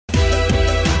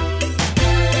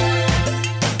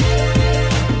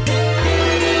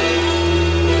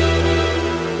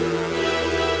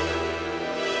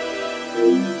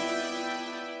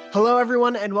Hello,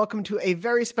 everyone, and welcome to a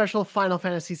very special Final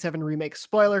Fantasy VII Remake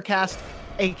spoiler cast,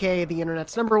 aka the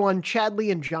internet's #1 Chadley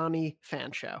and Johnny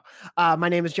fan show. My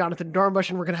name is Jonathan Dornbush,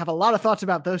 and we're going to have a lot of thoughts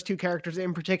about those two characters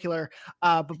in particular.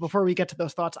 But before we get to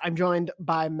those thoughts, I'm joined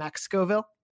by Max Scoville.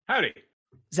 Howdy.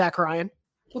 Zach Ryan.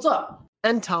 What's up?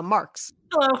 And Tom Marks.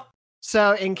 Hello.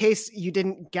 So in case you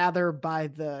didn't gather by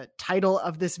the title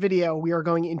of this video, we are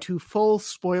going into full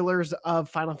spoilers of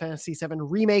Final Fantasy VII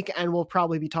Remake, and we'll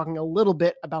probably be talking a little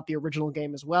bit about the original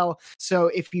game as well. So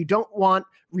if you don't want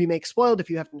Remake spoiled, if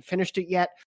you haven't finished it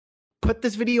yet, put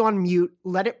this video on mute,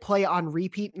 let it play on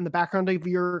repeat in the background of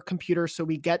your computer so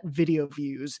we get video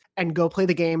views, and go play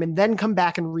the game, and then come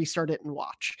back and restart it and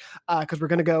watch. Because we're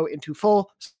going to go into full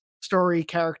story,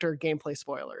 character, gameplay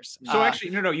spoilers. So actually,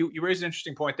 no, you raised an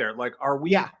interesting point there. Like, are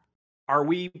we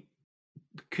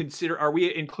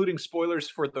including spoilers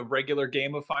for the regular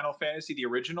game of Final Fantasy, the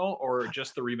original, or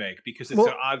just the remake? Because it's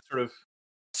an odd sort of...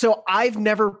 So I've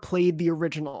never played the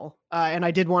original, and I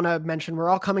did want to mention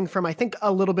we're all coming from, I think,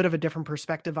 a little bit of a different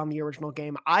perspective on the original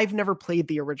game. I've never played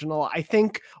the original. I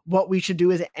think what we should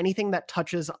do is anything that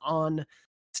touches on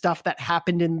stuff that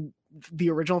happened in the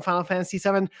original Final Fantasy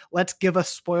VII, let's give a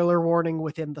spoiler warning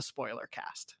within the spoiler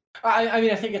cast. I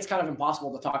mean, I think it's kind of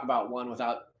impossible to talk about one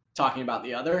without talking about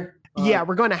the other. Yeah,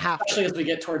 we're going to have especially to. as we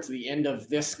get towards the end of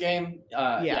this game.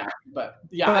 I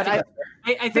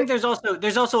think there's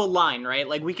also a line, right?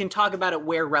 Like, we can talk about it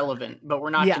where relevant, but we're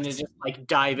not going to just like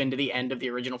dive into the end of the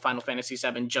original Final Fantasy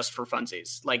VII just for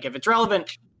funsies. Like, if it's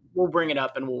relevant, we'll bring it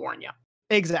up and we'll warn you.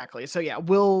 Exactly. So yeah,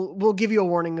 we'll give you a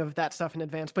warning of that stuff in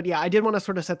advance. But yeah, I did want to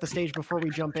sort of set the stage before we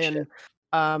jump in,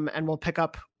 and we'll pick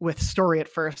up with story at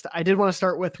first. I did want to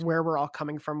start with where we're all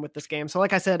coming from with this game. So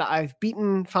like I said, I've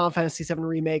beaten Final Fantasy VII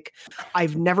Remake.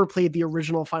 I've never played the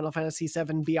original Final Fantasy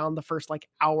VII beyond the first like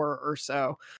hour or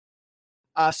so.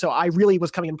 So I really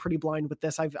was coming in pretty blind with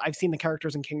this. I've seen the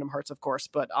characters in Kingdom Hearts, of course,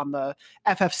 but on the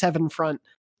FF7 front,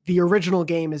 the original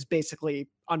game is basically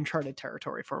uncharted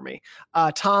territory for me.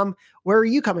 Tom, where are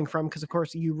you coming from? Because, of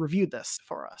course, you reviewed this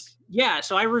for us. Yeah,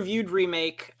 so I reviewed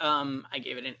Remake. I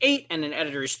gave it an 8 and an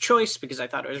editor's choice because I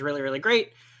thought it was really, really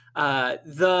great. A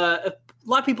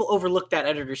lot of people overlooked that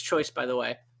editor's choice, by the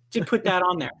way. Did put that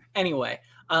on there. Anyway,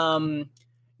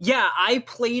 I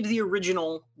played the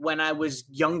original when I was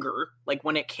younger, like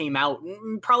when it came out,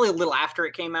 probably a little after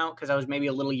it came out because I was maybe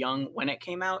a little young when it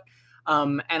came out.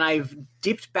 And I've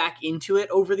dipped back into it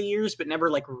over the years, but never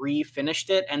like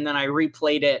refinished it. And then I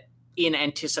replayed it in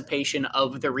anticipation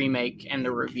of the remake and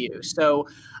the review. So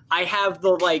I have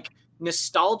the like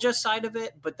nostalgia side of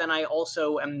it, but then I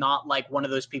also am not like one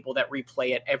of those people that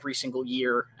replay it every single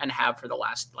year and have for the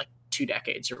last like 2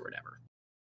 decades or whatever.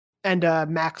 And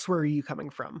Max, where are you coming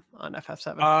from on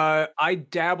FF7? I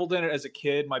dabbled in it as a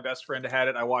kid. My best friend had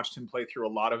it. I watched him play through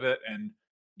a lot of it, and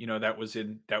that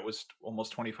was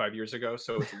almost 25 years ago,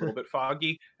 so it's a little bit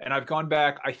foggy. And I've gone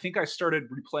back. I think I started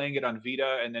replaying it on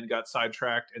Vita and then got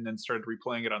sidetracked, and then started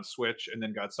replaying it on Switch and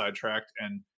then got sidetracked.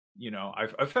 And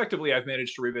I've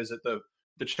managed to revisit the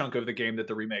chunk of the game that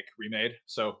the remake remade.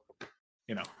 So,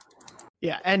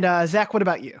 Yeah, and Zach, what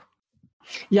about you?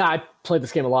 Yeah, I played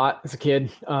this game a lot as a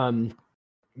kid. Kind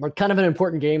of an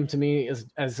important game to me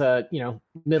as a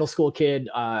middle school kid.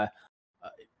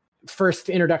 First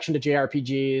introduction to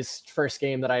JRPGs, first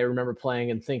game that I remember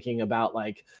playing and thinking about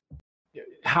like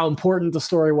how important the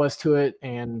story was to it,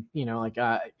 and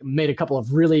made a couple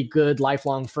of really good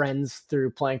lifelong friends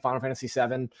through playing Final Fantasy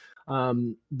VII.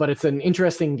 But it's an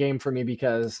interesting game for me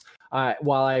because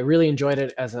while I really enjoyed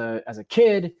it as a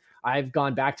kid, I've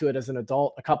gone back to it as an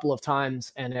adult a couple of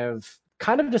times and have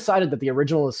kind of decided that the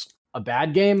original is a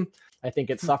bad game. I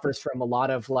think it suffers from a lot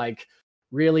of like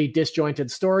really disjointed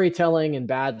storytelling and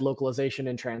bad localization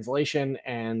and translation.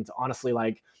 And honestly,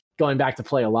 like going back to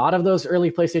play a lot of those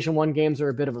early PlayStation 1 games are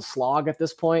a bit of a slog at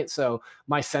this point. So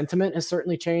my sentiment has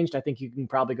certainly changed. I think you can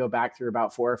probably go back through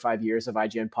about 4 or 5 years of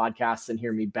IGN podcasts and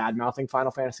hear me bad-mouthing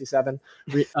Final Fantasy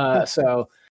VII. So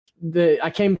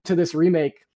I came to this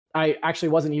remake. I actually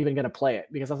wasn't even going to play it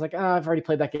because I was like, I've already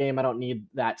played that game. I don't need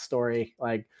that story.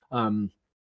 But I'm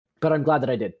glad that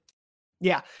I did.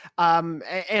 Yeah. And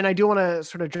I do want to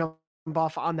sort of jump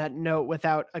off on that note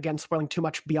without, again, spoiling too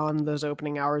much beyond those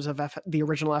opening hours of the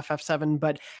original FF7.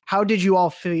 But how did you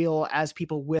all feel as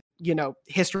people with,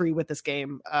 history with this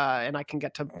game? And I can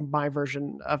get to my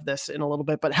version of this in a little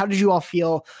bit. But how did you all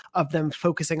feel of them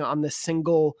focusing on this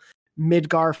single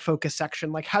Midgar focus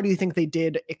section? Like, how do you think they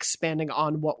did expanding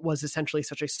on what was essentially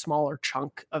such a smaller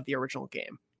chunk of the original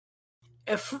game?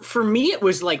 For me, it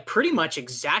was like pretty much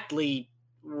exactly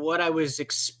what I was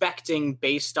expecting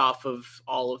based off of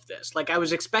all of this. Like, I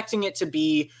was expecting it to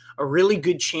be a really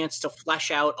good chance to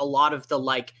flesh out a lot of the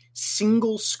like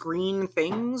single screen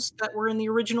things that were in the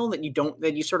original that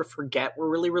you sort of forget were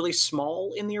really, really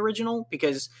small in the original,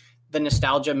 because the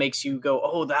nostalgia makes you go,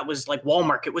 oh, that was like Wall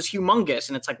Market was humongous.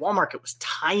 And it's like Wall Market was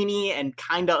tiny and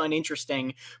kind of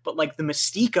uninteresting, but like the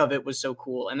mystique of it was so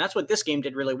cool. And that's what this game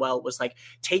did really well, was like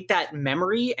take that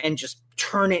memory and just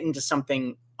turn it into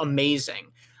something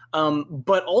amazing.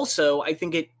 But also I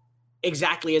think it,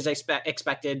 exactly as I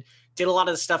expected, did a lot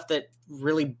of the stuff that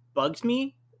really bugged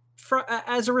me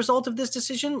as a result of this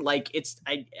decision. Like,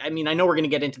 I mean, I know we're going to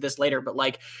get into this later, but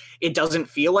like, it doesn't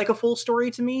feel like a full story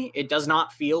to me. It does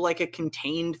not feel like a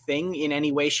contained thing in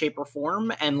any way, shape, or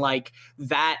form. And like,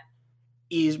 that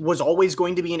was always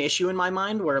going to be an issue in my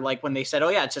mind, where like, when they said, oh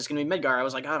yeah, it's just going to be Midgar, I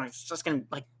was like, oh, it's just going to,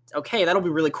 like, okay, that'll be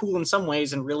really cool in some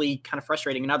ways and really kind of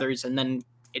frustrating in others. And then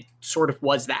it sort of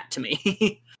was that to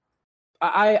me.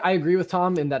 I agree with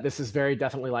Tom in that this is very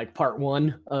definitely like part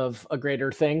one of a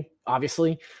greater thing.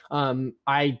 Obviously, it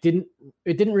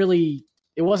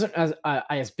wasn't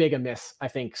as big a miss, I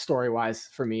think, story wise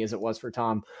for me as it was for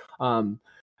Tom.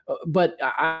 But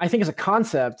I think as a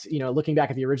concept, looking back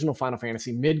at the original Final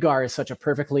Fantasy, Midgar is such a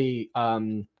perfectly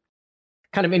kind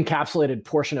of encapsulated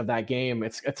portion of that game.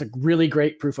 It's a really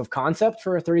great proof of concept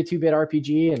for a 32-bit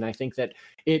RPG, and I think that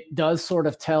it does sort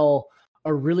of tell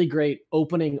a really great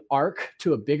opening arc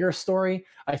to a bigger story.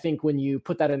 I think when you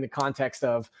put that in the context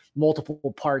of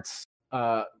multiple parts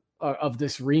of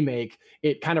this remake,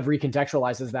 it kind of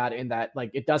recontextualizes that, in that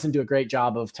like it doesn't do a great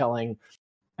job of telling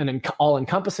an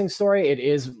all-encompassing story. It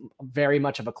is very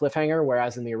much of a cliffhanger,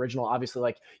 whereas in the original, obviously,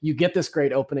 like you get this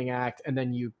great opening act and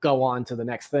then you go on to the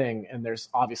next thing, and there's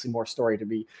obviously more story to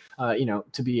be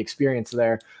to be experienced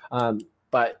there.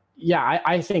 But yeah,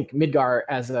 I think Midgar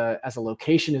as a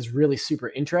location is really super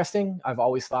interesting. I've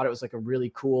always thought it was like a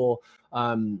really cool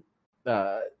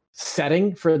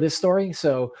setting for this story.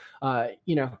 So,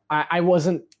 I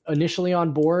wasn't initially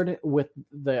on board with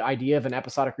the idea of an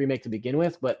episodic remake to begin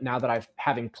with, but now that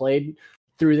having played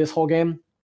through this whole game,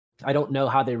 I don't know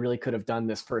how they really could have done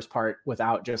this first part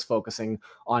without just focusing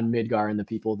on Midgar and the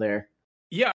people there.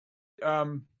 Yeah,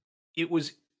 Midgar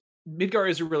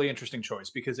is a really interesting choice,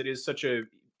 because it is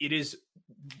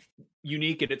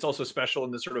unique, and it's also special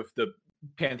in the sort of the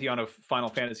pantheon of Final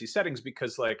Fantasy settings,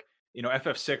 because like,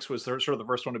 FF6 was sort of the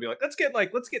first one to be like, let's get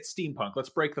steampunk, let's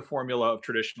break the formula of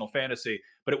traditional fantasy.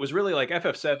 But it was really like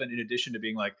FF7, in addition to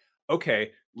being like,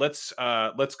 okay, let's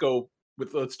do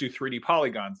 3D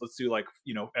polygons, let's do like,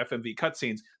 FMV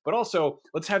cutscenes, but also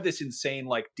let's have this insane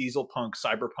like diesel punk,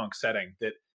 cyberpunk setting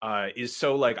that is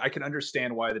so like, I can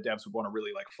understand why the devs would want to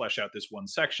really like flesh out this one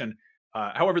section.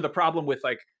 However, the problem with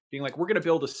like being like, we're going to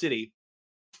build a city,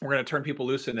 we're going to turn people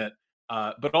loose in it,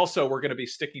 but also we're going to be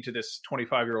sticking to this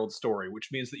 25-year-old story, which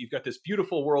means that you've got this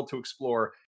beautiful world to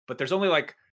explore, but there's only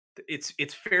like,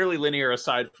 it's fairly linear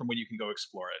aside from when you can go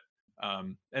explore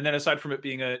it. And then aside from it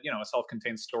being a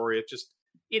self-contained story,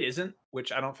 it isn't,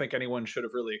 which I don't think anyone should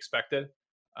have really expected.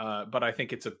 But I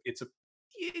think it's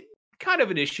kind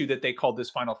of an issue that they called this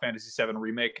Final Fantasy VII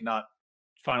Remake, not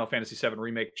Final Fantasy VII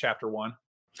Remake Chapter 1.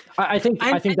 I think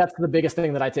that's the biggest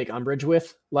thing that I take umbrage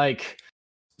with. Like,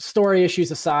 story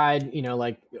issues aside,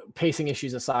 like pacing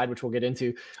issues aside, which we'll get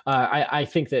into, I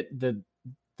think that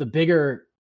the bigger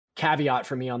caveat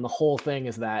for me on the whole thing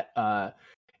is that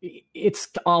it's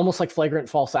almost like flagrant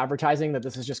false advertising that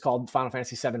this is just called Final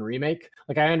Fantasy VII Remake.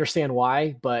 Like, I understand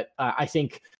why, but I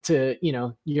think to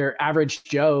your average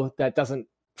Joe that doesn't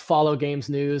follow games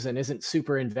news and isn't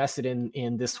super invested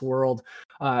in this world,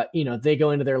 they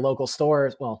go into their local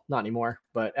stores. Well, not anymore,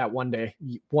 but at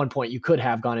one point you could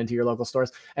have gone into your local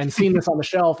stores and seen this on the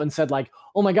shelf and said like,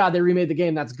 oh my God, they remade the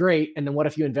game. That's great. And then what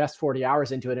if you invest 40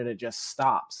 hours into it and it just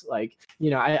stops? Like,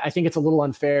 I think it's a little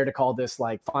unfair to call this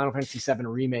like Final Fantasy VII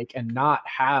Remake and not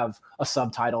have a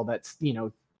subtitle that's,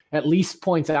 at least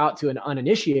points out to an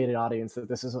uninitiated audience that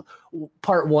this is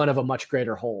part one of a much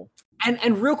greater whole.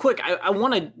 And real quick, I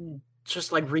want to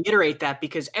just like reiterate that,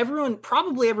 because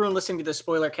probably everyone listening to the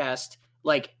spoiler cast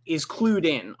like is clued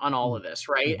in on all of this,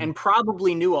 right? Mm-hmm. And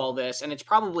probably knew all this. And it's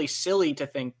probably silly to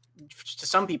think, to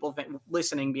some people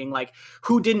listening, being like,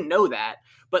 who didn't know that?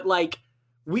 But like,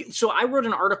 so I wrote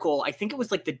an article, I think it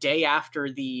was like the day after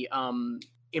the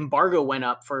embargo went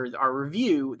up for our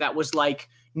review, that was like,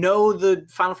 no, the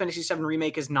Final Fantasy VII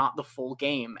Remake is not the full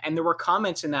game. And there were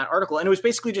comments in that article, and it was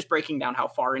basically just breaking down how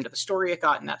far into the story it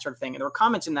got and that sort of thing. And there were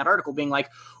comments in that article being like,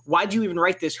 why'd you even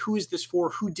write this? Who is this for?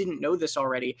 Who didn't know this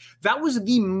already? That was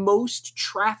the most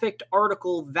trafficked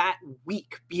article that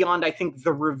week, beyond, I think,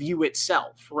 the review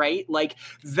itself, right? Like,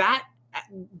 that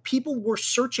people were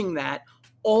searching that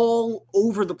all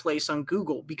over the place on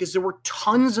Google because there were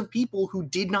tons of people who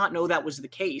did not know that was the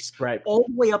case, right, all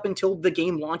the way up until the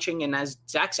game launching, and as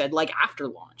Zach said, like after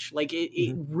launch, like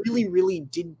it really, really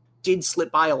did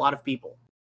slip by a lot of people.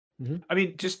 I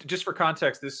mean, just for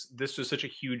context, this was such a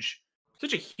huge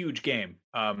game,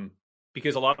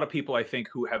 because a lot of people, I think,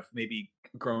 who have maybe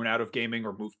grown out of gaming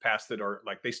or moved past it, or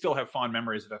like they still have fond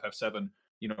memories of FF7,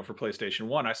 for PlayStation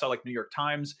 1. I saw like New York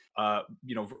Times,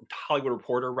 Hollywood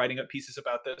Reporter writing up pieces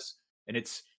about this, and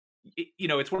it's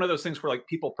one of those things where like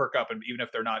people perk up, and even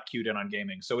if they're not cued in on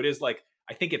gaming. So it is like,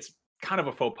 I think it's kind of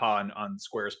a faux pas on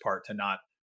Square's part to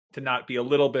not be a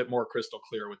little bit more crystal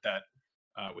clear with that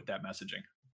messaging.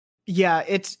 Yeah,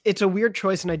 it's a weird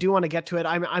choice, and I do want to get to it.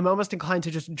 I'm almost inclined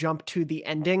to just jump to the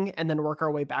ending and then work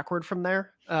our way backward from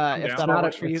there. If that all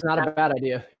works for you, it's not a bad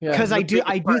idea. Because I do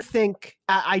think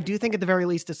at the very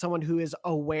least, as someone who is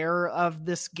aware of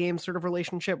this game's sort of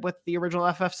relationship with the original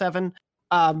FF7,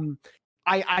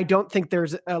 I don't think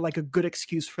there's like a good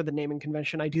excuse for the naming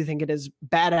convention. I do think it is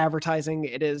bad advertising.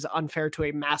 It is unfair to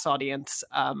a mass audience,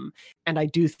 and I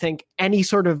do think any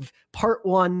sort of part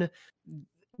one,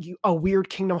 a weird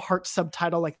Kingdom Hearts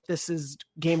subtitle like this is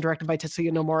game directed by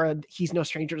Tetsuya Nomura, he's no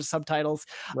stranger to subtitles.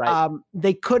 Right.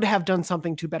 They could have done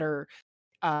something to better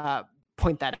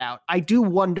point that out. I do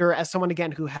wonder, as someone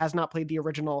again who has not played the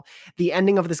original, the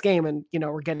ending of this game, and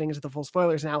we're getting into the full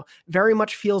spoilers now, very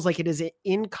much feels like it is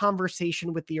in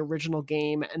conversation with the original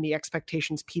game and the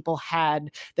expectations people had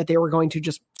that they were going to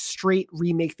just straight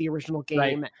remake the original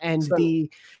game. Right. And so, the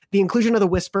inclusion of the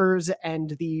whispers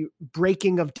and the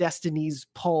breaking of Destiny's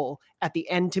pull at the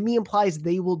end to me implies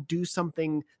they will do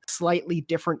something slightly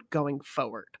different going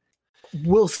forward.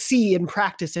 We'll see in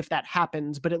practice if that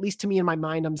happens, but at least to me in my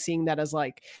mind, I'm seeing that as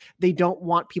like, they don't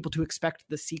want people to expect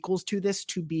the sequels to this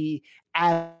to be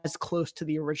as close to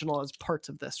the original as parts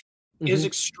of this. Is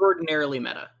extraordinarily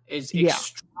meta.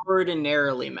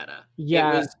 Extraordinarily meta.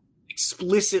 Yeah. It was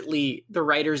explicitly the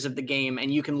writers of the game,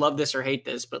 and you can love this or hate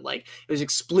this, but like it was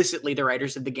explicitly the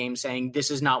writers of the game saying,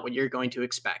 this is not what you're going to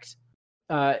expect.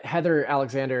 Heather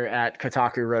Alexander at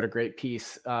Kotaku wrote a great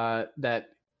piece that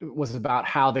was about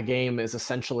how the game is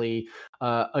essentially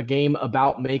a game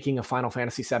about making a Final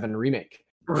Fantasy VII remake.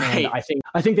 Right. And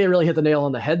I think they really hit the nail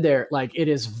on the head there. Like it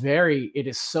is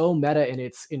so meta in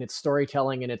its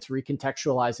storytelling and its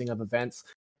recontextualizing of events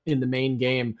in the main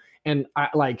game. And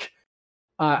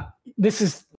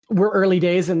we're early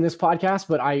days in this podcast,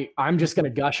 but I'm just going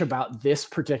to gush about this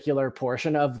particular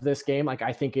portion of this game. Like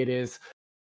I think it is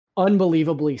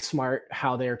unbelievably smart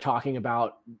how they're talking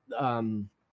about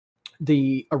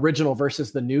the original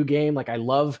versus the new game. Like I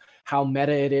love how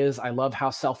meta it is. I love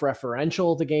how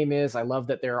self-referential the game is. I love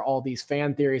that there are all these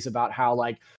fan theories about how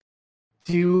like,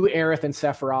 do Aerith and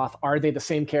Sephiroth, are they the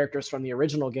same characters from the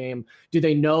original game? Do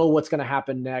they know what's going to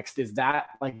happen next? Is that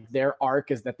like their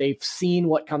arc, is that they've seen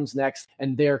what comes next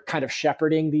and they're kind of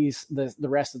shepherding the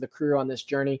rest of the crew on this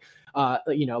journey?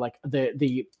 Like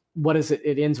the what is it?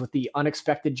 It ends with the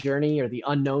unexpected journey, or the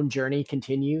unknown journey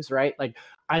continues, right? Like,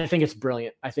 I think it's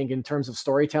brilliant. I think in terms of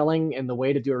storytelling and the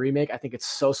way to do a remake, I think it's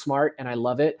so smart and I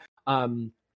love it.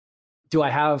 Do I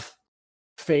have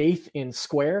faith in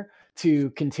Square to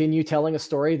continue telling a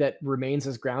story that remains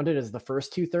as grounded as the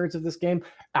first 2/3 of this game?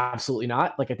 Absolutely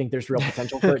not. Like, I think there's real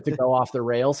potential for it to go off the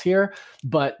rails here,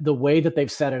 but the way that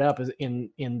they've set it up is in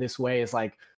this way is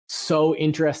like so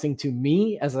interesting to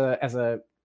me as a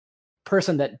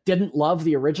person that didn't love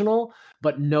the original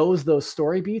but knows those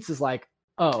story beats, is like,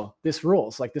 oh, this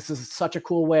rules. Like, this is such a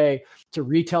cool way to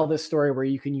retell this story where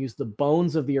you can use the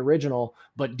bones of the original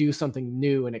but do something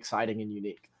new and exciting and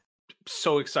unique.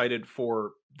 So excited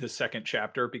for the second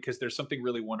chapter, because there's something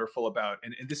really wonderful about,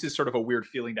 and this is sort of a weird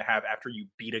feeling to have after you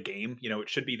beat a game. It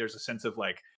should be, there's a sense of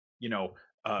like,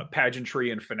 pageantry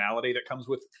and finality that comes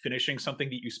with finishing something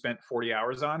that you spent 40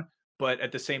 hours on. But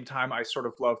at the same time, I sort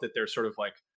of love that they're sort of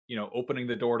like, opening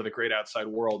the door to the great outside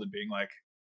world and being like,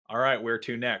 all right, where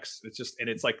to next? It's just, and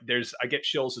it's like, I get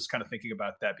chills just kind of thinking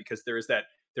about that, because there's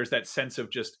that sense of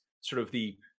just sort of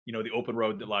the open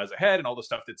road that lies ahead and all the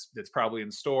stuff that's probably in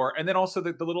store. And then also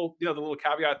the little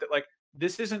caveat that like,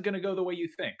 this isn't going to go the way you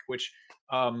think, which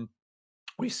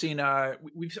we've seen. I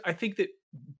think that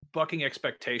bucking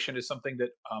expectation is something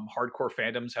that hardcore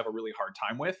fandoms have a really hard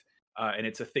time with. And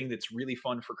it's a thing that's really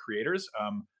fun for creators.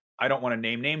 I don't want to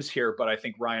name names here, but I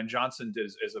think Rian Johnson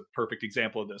is a perfect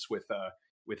example of this with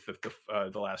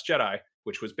the Last Jedi,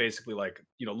 which was basically like,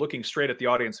 looking straight at the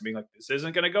audience and being like, this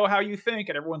isn't going to go how you think.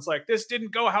 And everyone's like, this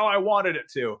didn't go how I wanted it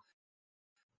to.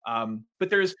 But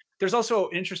there's also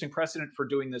an interesting precedent for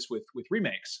doing this with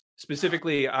remakes.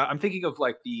 Specifically, I'm thinking of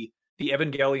like the the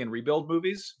Evangelion Rebuild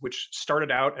movies, which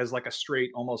started out as like a straight,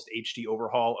 almost HD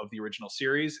overhaul of the original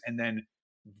series, and then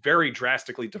very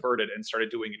drastically diverted and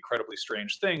started doing incredibly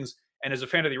strange things. And as a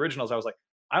fan of the originals, I was like,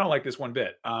 I don't like this one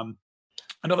bit.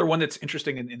 Another one that's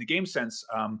interesting in the game sense,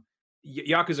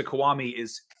 Yakuza Kiwami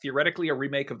is theoretically a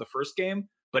remake of the first game,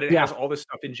 but it has all this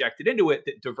stuff injected into it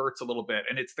that diverts a little bit.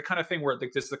 And it's the kind of thing where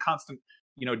there's the constant,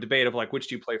 debate of like, which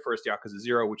do you play first, Yakuza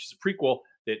 0, which is a prequel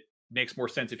that makes more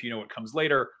sense if you know what comes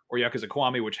later, or Yakuza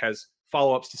Kiwami, which has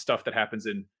follow-ups to stuff that happens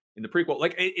in the prequel.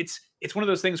 Like it's one of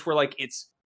those things where like it's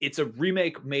a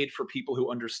remake made for people who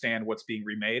understand what's being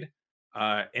remade.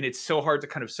 And it's so hard to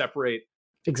kind of separate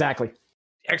exactly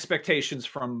expectations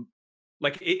from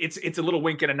like it's a little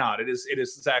wink and a nod. It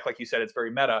is Zach, like you said, it's very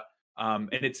meta. And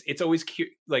it's always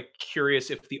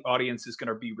curious if the audience is going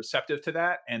to be receptive to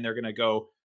that, and they're going to go,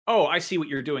 oh, I see what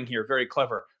you're doing here. Very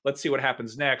clever. Let's see what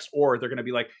happens next. Or they're going to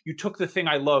be like, you took the thing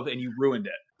I love and you ruined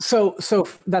it. So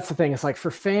that's the thing. It's like for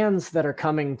fans that are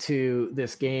coming to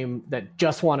this game that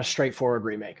just want a straightforward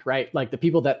remake, right? Like the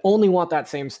people that only want that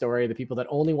same story, the people that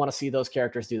only want to see those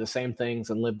characters do the same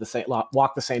things and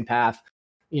walk the same path,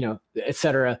 et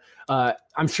cetera.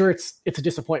 I'm sure it's a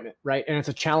disappointment, right? And it's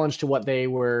a challenge to what they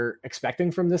were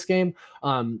expecting from this game.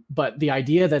 But the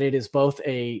idea that it is both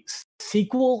a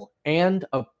sequel and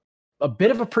a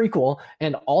bit of a prequel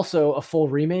and also a full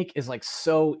remake is like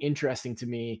so interesting to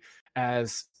me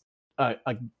as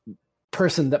a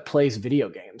person that plays video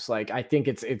games. Like I think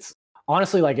it's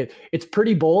honestly like it's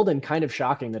pretty bold and kind of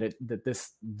shocking that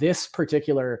this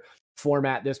particular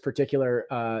format, this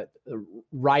particular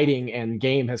writing and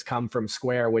game has come from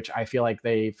Square, which I feel like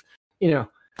they've,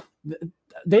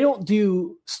 they don't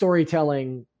do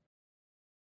storytelling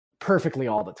perfectly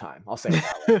all the time. I'll say it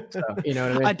that way. So, you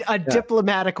know what I mean? A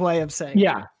diplomatic way of saying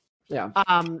yeah. It. Yeah.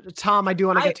 Tom, I do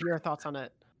want to get to your thoughts on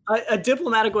it. A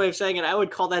diplomatic way of saying it, I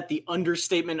would call that the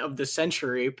understatement of the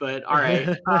century, but all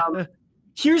right.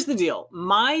 Here's the deal.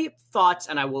 My thoughts,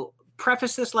 and I will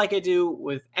preface this like I do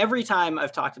with every time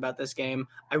I've talked about this game.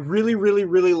 I really, really,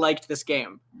 really liked this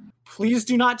game. Please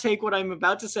do not take what I'm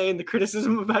about to say and the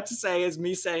criticism I'm about to say as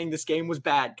me saying this game was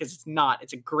bad, because it's not.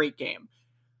 It's a great game.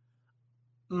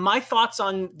 My thoughts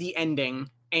on the ending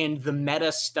and the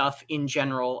meta stuff in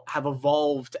general have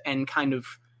evolved and kind of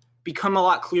become a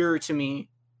lot clearer to me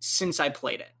since I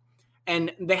played it.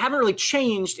 And they haven't really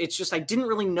changed. It's just I didn't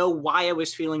really know why I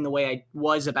was feeling the way I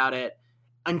was about it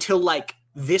until like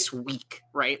this week,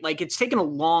 right? Like it's taken a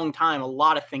long time, a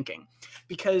lot of thinking,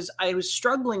 because I was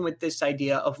struggling with this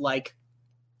idea of like,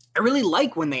 I really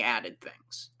like when they added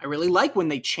things. I really like when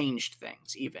they changed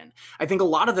things even. I think a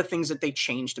lot of the things that they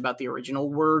changed about the original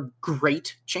were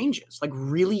great changes, like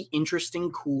really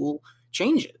interesting, cool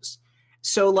changes.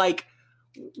 So like,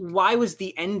 why was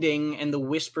the ending and the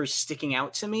whispers sticking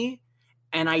out to me?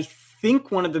 And I think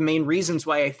one of the main reasons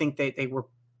why I think they were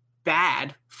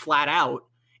bad, flat out,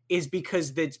 is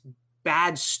because it's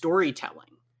bad storytelling.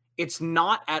 It's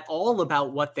not at all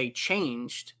about what they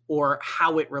changed or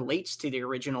how it relates to the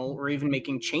original or even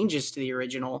making changes to the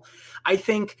original. I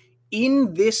think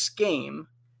in this game,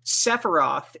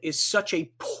 Sephiroth is such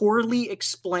a poorly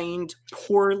explained,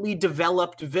 poorly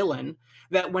developed villain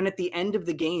that when at the end of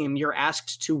the game, you're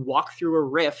asked to walk through a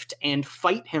rift and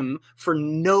fight him for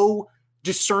no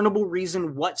discernible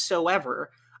reason whatsoever,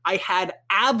 I had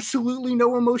absolutely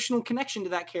no emotional connection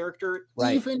to that character,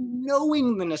 right, even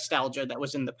knowing the nostalgia that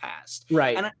was in the past.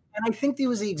 Right. And I think there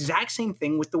was the exact same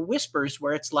thing with the Whispers,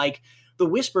 where it's like the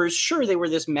Whispers, sure, they were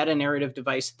this meta-narrative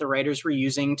device that the writers were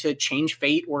using to change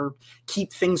fate or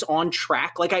keep things on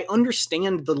track. Like, I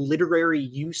understand the literary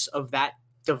use of that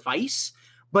device,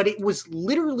 but it was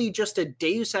literally just a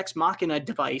Deus Ex Machina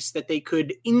device that they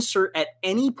could insert at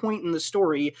any point in the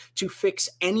story to fix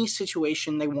any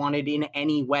situation they wanted in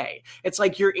any way. It's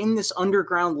like you're in this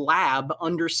underground lab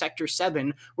under Sector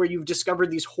 7 where you've discovered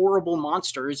these horrible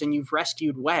monsters and you've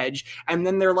rescued Wedge, and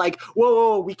then they're like,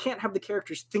 whoa, we can't have the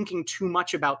characters thinking too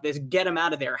much about this. Get them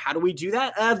out of there. How do we do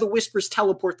that? The Whispers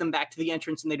teleport them back to the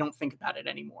entrance and they don't think about it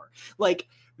anymore. Like,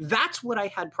 that's what I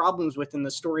had problems with in the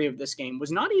story of this game,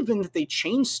 was not even that they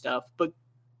changed stuff, but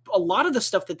a lot of the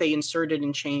stuff that they inserted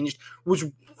and changed was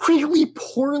really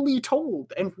poorly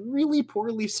told and really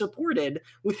poorly supported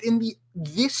within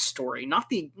this story, not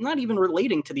even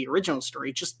relating to the original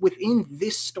story, just within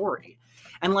this story.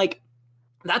 And like,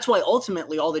 that's why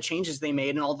ultimately all the changes they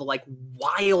made and all the like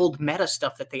wild meta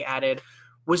stuff that they added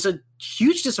was a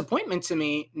huge disappointment to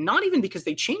me, not even because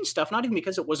they changed stuff, not even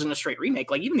because it wasn't a straight remake.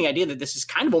 Like, even the idea that this is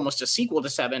kind of almost a sequel to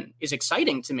 7 is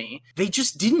exciting to me. They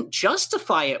just didn't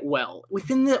justify it well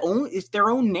within their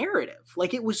own narrative.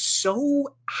 Like, it was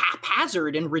so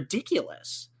haphazard and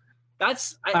ridiculous.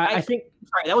 I think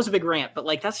sorry, that was a big rant, but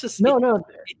like that's just no.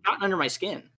 It got under my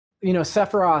skin. You know,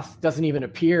 Sephiroth doesn't even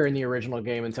appear in the original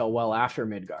game until well after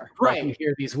Midgar. Right. Like, you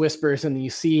hear these whispers and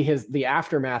you see the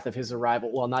aftermath of his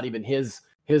arrival. Well, not even his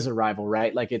arrival,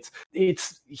 right? Like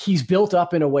he's built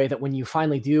up in a way that when you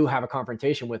finally do have a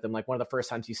confrontation with him, like one of the first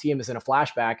times you see him is in a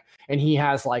flashback, and he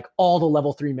has like all the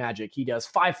level 3 magic. He does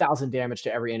 5,000 damage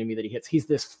to every enemy that he hits. He's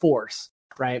this force,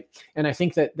 right? And I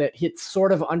think that hits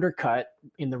sort of undercut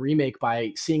in the remake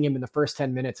by seeing him in the first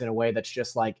 10 minutes in a way that's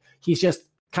just like he's just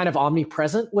kind of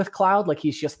omnipresent with Cloud, like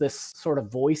he's just this sort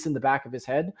of voice in the back of his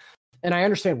head. And I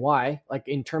understand why, like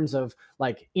in terms of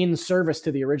like in service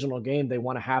to the original game, they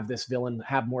want to have this villain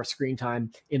have more screen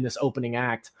time in this opening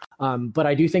act. But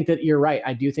I do think that you're right.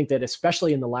 I do think that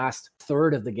especially in the last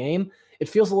third of the game, it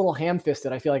feels a little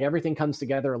ham-fisted. I feel like everything comes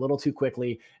together a little too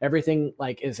quickly. Everything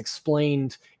like is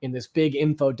explained in this big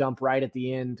info dump right at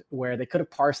the end, where they could have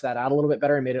parsed that out a little bit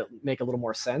better and made it make a little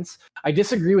more sense. I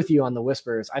disagree with you on the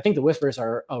Whispers. I think the Whispers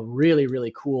are a really,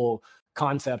 really cool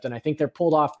concept, and I think they're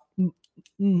pulled off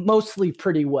mostly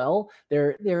pretty well.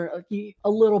 They're a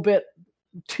little bit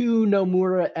too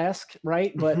Nomura-esque,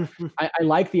 right? But I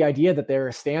like the idea that they're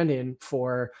a stand-in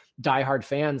for diehard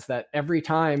fans, that every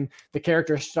time the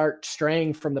characters start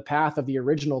straying from the path of the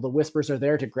original, the Whispers are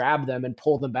there to grab them and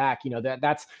pull them back. You know,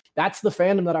 that's the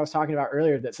fandom that I was talking about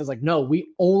earlier that says like, no, we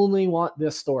only want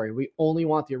this story. We only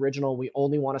want the original. We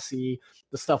only want to see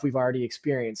the stuff we've already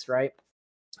experienced, right?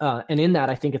 And in that,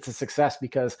 I think it's a success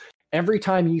because every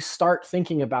time you start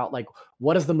thinking about like,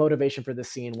 what is the motivation for this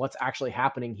scene? What's actually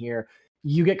happening here?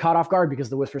 You get caught off guard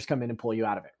because the Whispers come in and pull you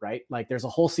out of it, right? Like there's a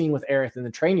whole scene with Aerith in the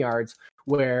train yards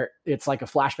where it's like a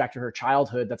flashback to her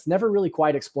childhood that's never really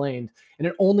quite explained. And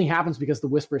it only happens because the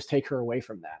Whispers take her away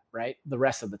from that, right? The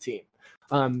rest of the team.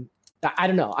 I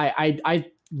don't know. I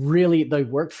really, they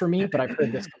worked for me, but I've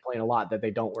heard this complaint a lot that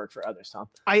they don't work for others, Tom.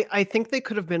 I think they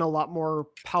could have been a lot more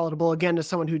palatable, again, to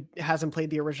someone who hasn't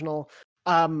played the original.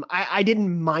 I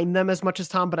didn't mind them as much as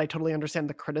Tom, but I totally understand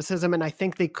the criticism. And I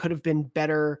think they could have been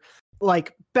better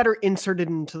inserted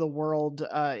into the world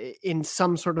in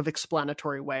some sort of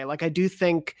explanatory way. Like I do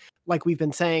think, like we've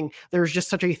been saying, there's just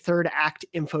such a third act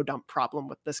info dump problem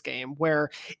with this game where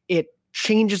it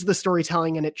changes the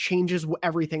storytelling and it changes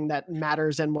everything that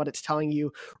matters and what it's telling you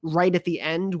right at the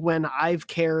end, when I've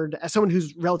cared, as someone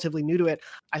who's relatively new to it,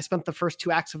 I spent the first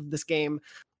 2 acts of this game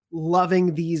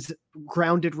loving these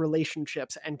grounded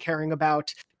relationships and caring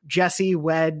about Jesse,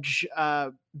 Wedge,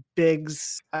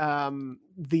 Biggs,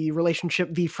 the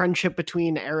relationship, the friendship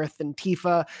between Aerith and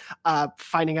Tifa,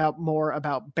 finding out more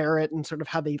about Barrett and sort of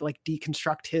how they like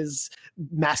deconstruct his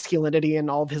masculinity and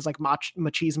all of his like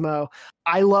machismo.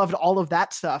 I loved all of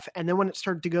that stuff. And then when it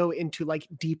started to go into like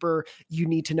deeper, you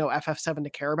need to know FF7 to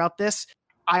care about this,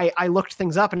 I looked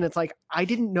things up and it's like, I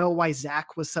didn't know why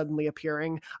Zack was suddenly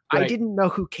appearing. Right. I didn't know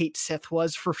who Cait Sith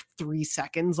was for 3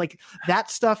 seconds. Like that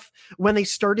stuff, when they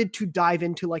started to dive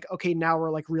into like, okay, now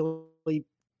we're like really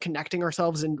connecting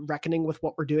ourselves and reckoning with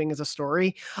what we're doing as a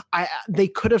story. They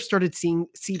could have started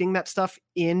seeding that stuff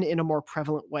in a more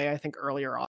prevalent way, I think,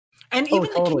 earlier on. And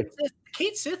even totally. The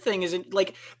Cait Sith thing isn't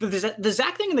like the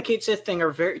Zack thing and the Cait Sith thing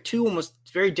are two almost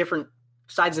very different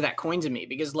sides of that coin to me,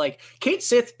 because like Cait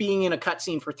Sith being in a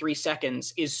cutscene for 3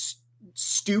 seconds is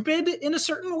stupid in a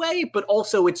certain way, but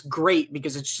also it's great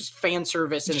because it's just fan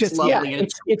service and it's lovely. Yeah, and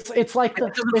it's like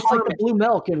the blue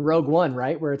milk in Rogue One,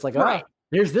 right? Where it's like, right. Oh,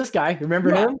 here's this guy.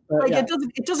 Remember him? Like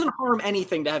it doesn't harm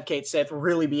anything to have Cait Sith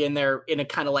really be in there in a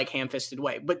kind of like ham-fisted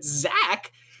way. But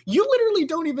Zack, you literally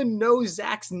don't even know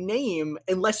Zack's name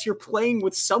unless you're playing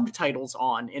with subtitles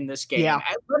on in this game. Yeah.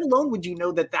 Let alone would you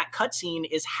know that cutscene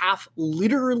is half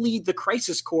literally the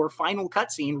Crisis Core final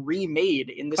cutscene remade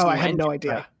in this. Oh, I had no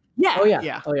idea. Right? Yeah. Oh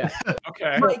yeah. Oh yeah.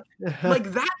 Okay. Like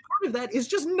that part of that is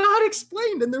just not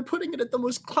explained, and they're putting it at the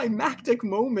most climactic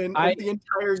moment of the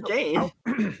entire game.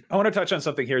 I want to touch on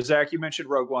something here. Zach, you mentioned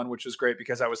Rogue One, which was great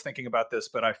because I was thinking about this,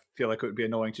 but I feel like it would be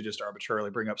annoying to just arbitrarily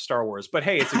bring up Star Wars. But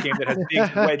hey, it's a game that has Biggs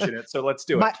and Wedge in it, so let's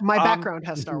do it. My background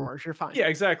has Star Wars. You're fine. Yeah,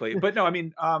 exactly. But no, I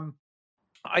mean,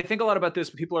 I think a lot about this.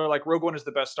 People are like, Rogue One is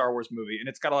the best Star Wars movie, and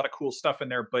it's got a lot of cool stuff in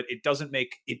there, but it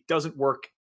doesn't work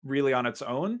really on its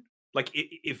own. Like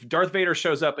if Darth Vader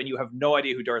shows up and you have no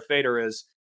idea who Darth Vader is,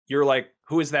 you're like,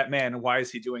 who is that man and why is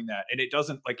he doing that? And it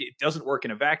doesn't work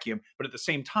in a vacuum. But at the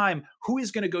same time, who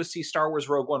is going to go see Star Wars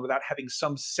Rogue One without having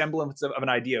some semblance of an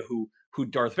idea who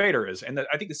Darth Vader is? And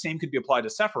I think the same could be applied to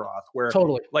Sephiroth, where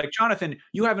totally, like Jonathan,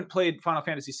 you haven't played Final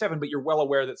Fantasy VII, but you're well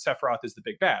aware that Sephiroth is the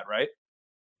big bad, right?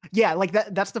 Yeah, like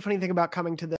that's the funny thing about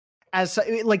coming to as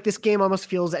like this game almost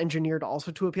feels engineered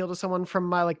also to appeal to someone from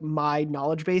my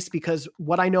knowledge base, because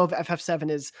what I know of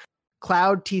FF7 is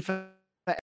Cloud, Tifa,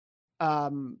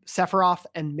 Sephiroth,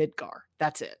 and Midgar.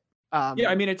 That's it. Yeah,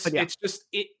 I mean, it's just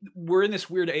we're in this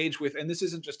weird age with, and this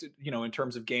isn't just in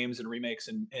terms of games and remakes,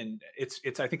 and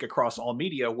it's I think across all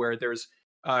media where there's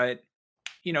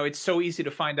it's so easy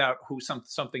to find out who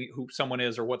someone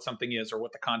is or what something is or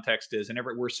what the context is, and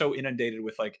we're so inundated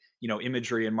with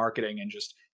imagery and marketing and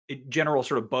just general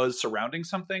sort of buzz surrounding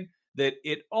something that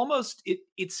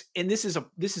it's and this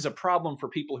is a problem for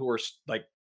people who are like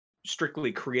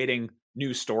strictly creating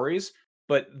new stories.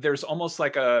 But there's almost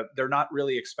like they're not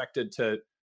really expected to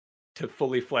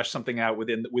fully flesh something out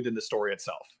within the story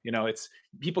itself. It's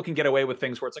people can get away with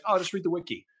things where it's like, oh, just read the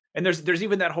wiki. And there's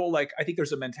even that whole I think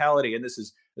there's a mentality, and this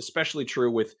is especially true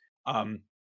with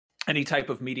any type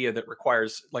of media that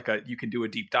requires you can do a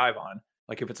deep dive on.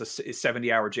 Like if it's a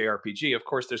 70-hour JRPG, of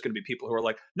course there's going to be people who are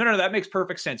like, no, that makes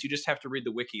perfect sense. You just have to read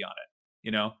the wiki on it,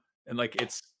 and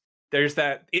there's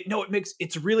that.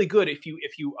 It's really good if you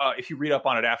read up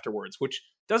on it afterwards, which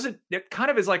it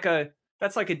kind of is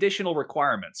that's like additional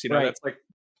requirements, right.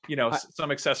 That's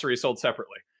some accessories sold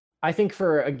separately. I think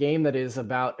for a game that is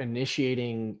about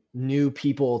initiating new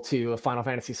people to a Final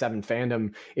Fantasy VII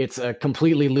fandom, it's a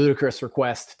completely ludicrous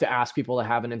request to ask people to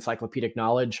have an encyclopedic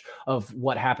knowledge of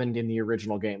what happened in the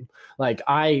original game. Like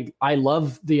I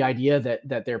love the idea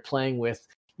that they're playing with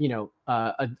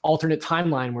an alternate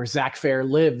timeline where Zack Fair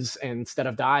lives instead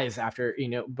of dies after,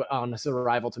 on his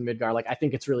arrival to Midgar. Like, I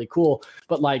think it's really cool.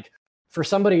 But for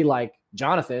somebody like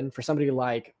Jonathan, for somebody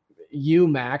like you,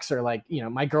 Max, or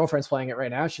my girlfriend's playing it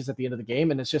right now. She's at the end of the game.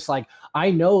 And it's just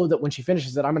I know that when she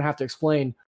finishes it, I'm going to have to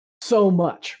explain so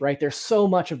much, right? There's so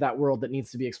much of that world that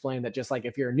needs to be explained that just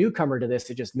if you're a newcomer to this,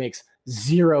 it just makes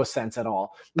zero sense at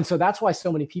all. And so that's why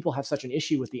so many people have such an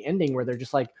issue with the ending where they're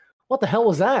just what the hell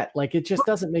was that? It just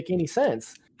doesn't make any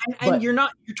sense. And you're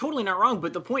totally not wrong.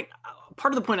 But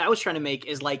part of the point I was trying to make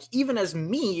is even as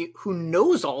me who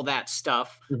knows all that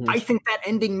stuff, mm-hmm. I think that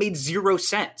ending made zero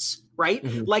sense, right?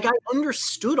 Mm-hmm. I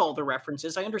understood all the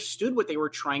references. I understood what they were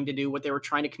trying to do, what they were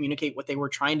trying to communicate, what they were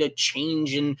trying to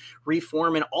change and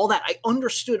reform and all that. I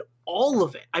understood all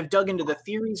of it. I've dug into the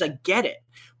theories. I get it.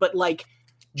 But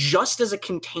just as a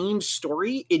contained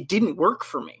story, it didn't work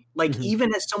for me. Mm-hmm.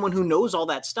 Even as someone who knows all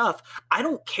that stuff, I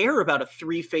don't care about a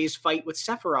 3-phase fight with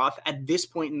Sephiroth at this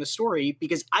point in the story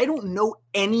because I don't know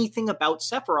anything about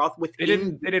Sephiroth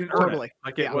within. They didn't earn it.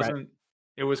 It wasn't. Right.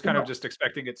 It was kind of just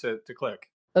expecting it to click.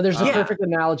 There's a perfect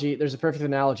analogy. There's a perfect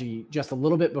analogy just a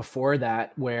little bit before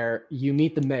that where you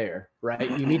meet the mayor, right?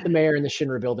 You meet the mayor in the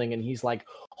Shinra building and he's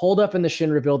holed up in the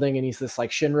Shinra building and he's this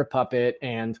Shinra puppet.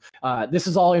 And this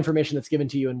is all information that's given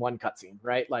to you in one cutscene,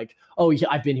 right? Oh, yeah,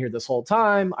 I've been here this whole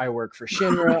time. I work for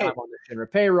Shinra. Right. I'm on the Shinra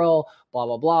payroll, blah,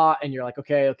 blah, blah. And you're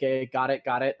okay, got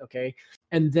it. Okay.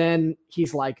 And then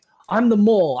he's I'm the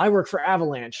mole. I work for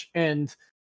Avalanche. And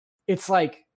it's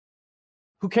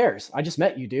who cares? I just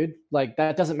met you, dude.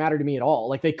 That doesn't matter to me at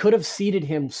all. They could have seeded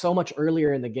him so much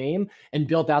earlier in the game and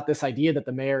built out this idea that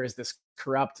the mayor is this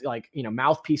corrupt,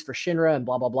 mouthpiece for Shinra and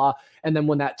blah, blah, blah. And then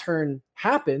when that turn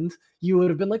happened, you would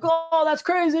have been oh, that's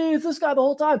crazy. It's this guy the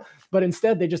whole time. But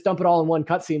instead they just dump it all in one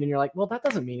cutscene and you're well, that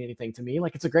doesn't mean anything to me.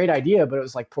 It's a great idea, but it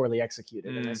was poorly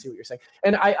executed. And I see what you're saying.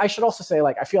 And I should also say,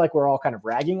 I feel we're all kind of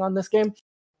ragging on this game.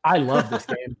 I love this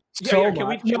game so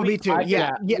much. Me too.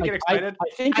 Yeah. Get excited.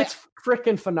 I think it's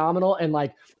freaking phenomenal. And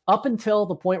up until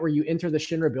the point where you enter the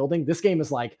Shinra building, this game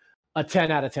is a 10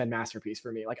 out of 10 masterpiece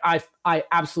for me. I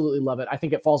absolutely love it. I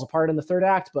think it falls apart in the third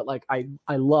act, but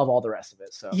I love all the rest of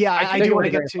it. So yeah, I do want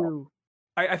to get to.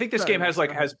 I think this game has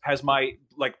has my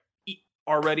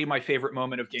already my favorite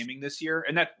moment of gaming this year,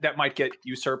 and that might get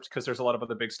usurped because there's a lot of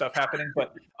other big stuff happening.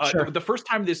 But sure. the first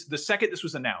time the second this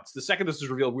was announced, the second this was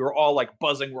revealed, we were all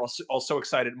buzzing. We're all so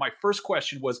excited. My first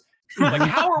question was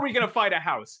how are we going to fight a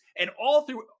house? And all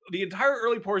through the entire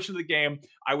early portion of the game,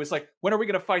 I was when are we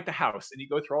going to fight the house? And you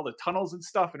go through all the tunnels and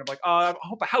stuff, and I'm I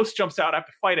hope a house jumps out. I have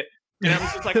to fight it. And I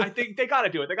was just I think they got to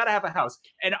do it. They got to have a house.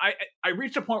 And I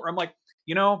reached a point where I'm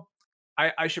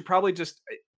I should probably just.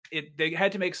 They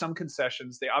had to make some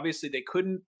concessions. They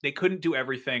couldn't do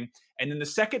everything. And then the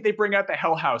second they bring out the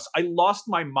Hell House, I lost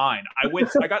my mind. I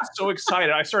got so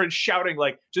excited. I started shouting,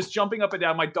 just jumping up and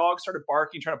down. My dog started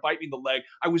barking, trying to bite me in the leg.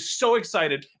 I was so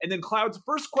excited. And then Cloud's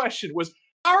first question was,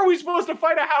 how are we supposed to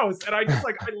fight a house? And I just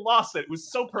I lost it. It was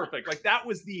so perfect. That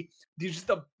was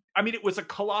it was a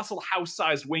colossal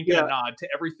house-sized wink and a nod to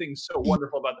everything so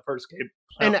wonderful about the first game.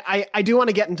 And I do want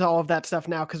to get into all of that stuff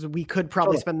now because we could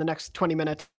probably spend the next 20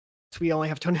 minutes we only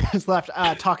have 20 minutes left,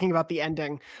 talking about the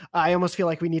ending. I almost feel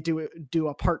like we need to do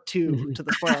a part 2 to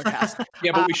the spoiler cast.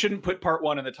 Yeah, but we shouldn't put part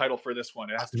 1 in the title for this one.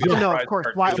 It has to be. No, of course.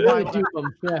 Why?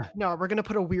 Yeah. No, we're gonna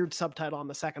put a weird subtitle on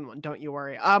the second one. Don't you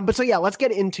worry. But so yeah, let's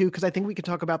get into, because I think we could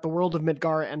talk about the world of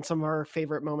Midgar and some of our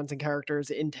favorite moments and characters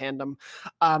in tandem.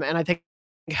 And I think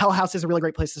Hell House is a really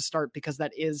great place to start, because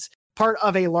that is part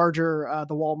of a larger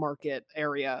the Wall Market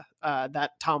area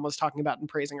that Tom was talking about and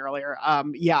praising earlier.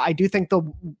 Yeah, I do think the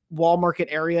Wall Market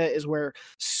area is where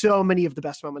so many of the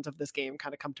best moments of this game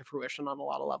kind of come to fruition on a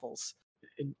lot of levels.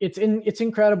 It's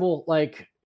incredible, like,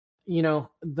 you know,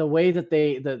 the way that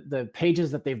the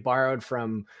pages that they've borrowed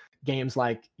from games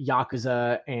like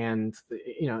Yakuza, and,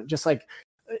 you know, just like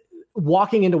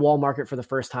walking into Wall Market for the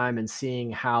first time and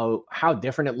seeing how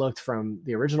different it looked from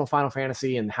the original Final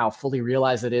Fantasy and how fully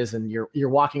realized it is. And you're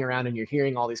walking around and you're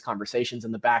hearing all these conversations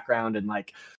in the background, and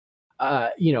like,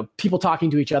 you know, people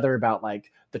talking to each other about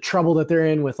like the trouble that they're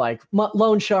in with like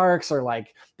loan sharks, or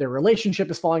like their relationship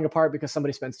is falling apart because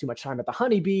somebody spends too much time at the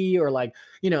honeybee, or like,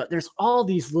 you know, there's all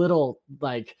these little,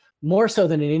 like, more so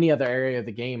than in any other area of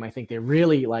the game. I think they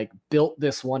really like built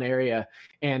this one area,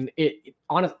 and it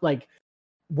honestly, like,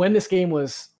 when this game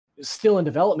was still in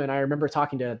development, I remember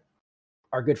talking to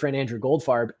our good friend Andrew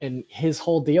Goldfarb, and his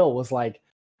whole deal was like,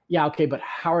 yeah, okay, but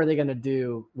how are they going to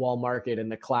do Wall Market and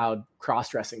the cloud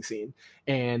cross-dressing scene?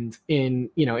 And in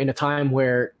a time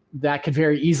where that could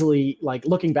very easily, like,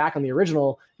 looking back on the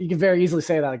original, you could very easily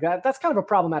say that, like, that's kind of a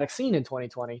problematic scene in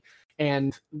 2020.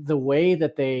 And the way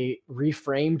that they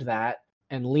reframed that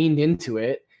and leaned into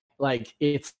it, like,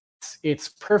 it's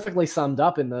perfectly summed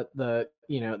up in the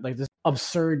you know, like this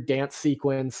absurd dance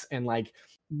sequence and like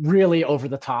really over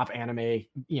the top anime,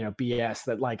 you know, BS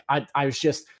that, like, I was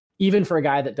just, even for a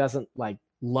guy that doesn't like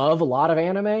love a lot of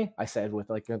anime, I said with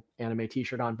like an anime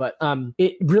t-shirt on, but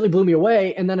it really blew me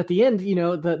away. And then at the end, you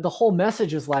know, the whole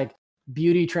message is like,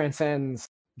 beauty transcends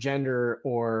gender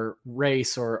or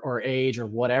race or age or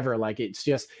whatever. Like,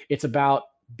 it's about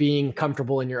being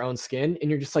comfortable in your own skin. And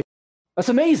you're just like, that's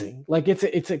amazing. Like, it's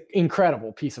an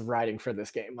incredible piece of writing for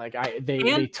this game. Like,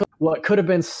 they took what could have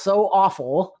been so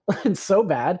awful and so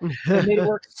bad and made it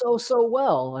work so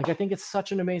well. Like, I think it's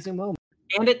such an amazing moment.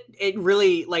 And it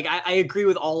really, like, I agree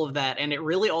with all of that. And it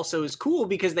really also is cool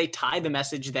because they tie the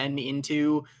message then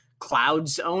into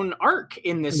Cloud's own arc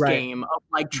in this game of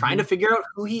like trying to figure out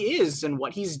who he is and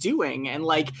what he's doing. And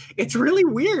like, it's really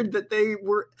weird that they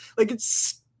were like,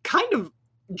 it's kind of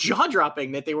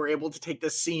jaw-dropping that they were able to take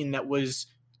this scene that was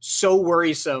so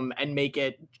worrisome and make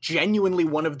it genuinely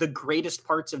one of the greatest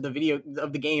parts of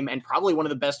the game, and probably one of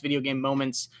the best video game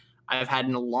moments I've had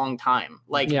in a long time.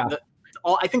 Like, yeah.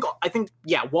 I think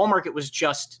Wall Market was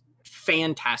just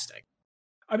fantastic.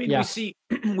 I mean,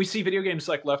 we see video games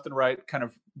like left and right kind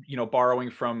of, you know, borrowing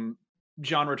from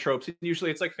genre tropes. Usually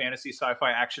it's like fantasy,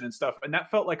 sci-fi, action and stuff. And that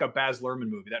felt like a Baz Luhrmann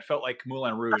movie. That felt like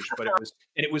Moulin Rouge, but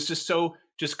it was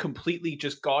just completely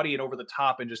just gaudy and over the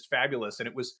top and just fabulous. And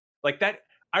it was like that.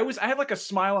 I had like a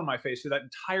smile on my face through that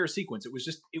entire sequence. It was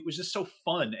just so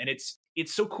fun. And it's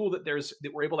so cool that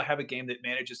we're able to have a game that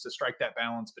manages to strike that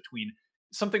balance between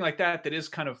something like that is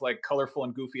kind of like colorful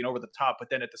and goofy and over the top, but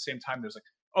then at the same time there's like,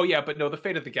 oh yeah, but no, the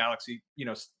fate of the galaxy, you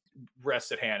know,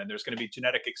 rests at hand, and there's going to be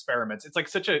genetic experiments. It's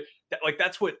like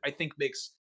that's what I think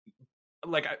makes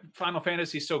like Final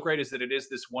Fantasy so great, is that it is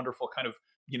this wonderful kind of,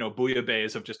 you know,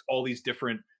 bouillabaisse of just all these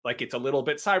different, like, it's a little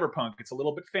bit cyberpunk, it's a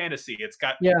little bit fantasy, it's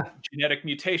got genetic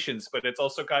mutations, but it's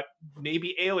also got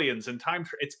maybe aliens and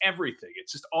it's everything.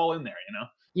 It's just all in there, you know?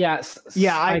 Yes.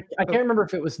 Yeah. I can't remember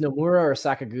if it was Nomura or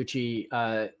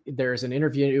Sakaguchi. There's an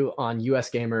interview on US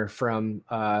Gamer from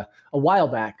a while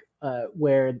back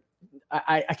where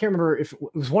I can't remember if it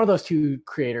was one of those two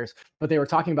creators, but they were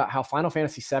talking about how Final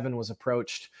Fantasy VII was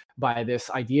approached by this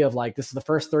idea of like, this is the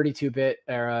first 32-bit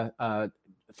era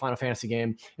Final Fantasy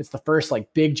game. It's the first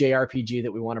like big JRPG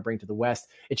that we want to bring to the West.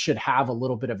 It should have a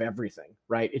little bit of everything,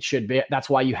 right? It should be. That's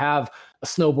why you have a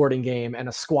snowboarding game and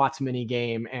a squats mini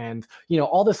game and, you know,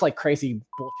 all this like crazy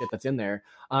bullshit that's in there.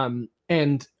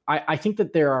 And I think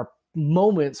that there are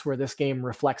moments where this game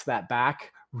reflects that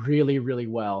back really, really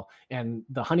well. And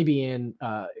the Honeybee Inn,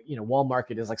 you know, Wall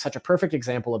Market is like such a perfect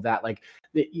example of that. Like,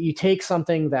 you take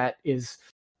something that is,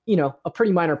 you know, a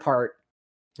pretty minor part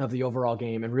of the overall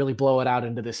game and really blow it out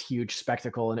into this huge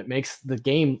spectacle, and it makes the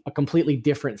game a completely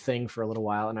different thing for a little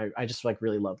while. And I just like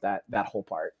really love that whole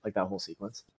part, like that whole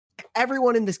sequence.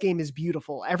 Everyone in this game is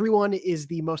beautiful. Everyone is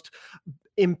the most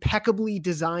impeccably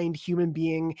designed human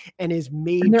being and is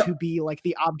made to be like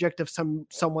the object of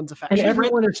someone's affection. And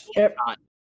everyone is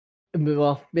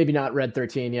Well, maybe not Red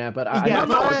 13, yeah, but I Yeah, I-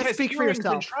 but- he has speak for earrings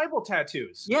yourself. and tribal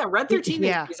tattoos. Yeah, Red 13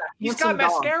 Yeah. is a He's handsome got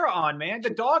dog. mascara on, man. The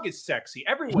dog is sexy.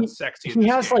 Everyone's sexy. in he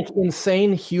this has game. like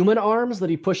insane human arms that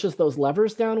he pushes those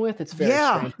levers down with. It's very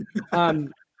Yeah. strange.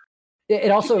 It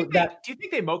also do you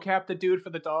think they mocap the dude for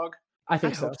the dog? I I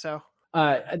think so. hope so.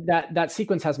 That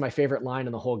sequence has my favorite line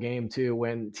in the whole game too,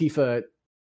 when Tifa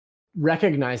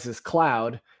recognizes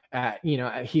Cloud.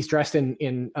 He's dressed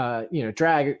in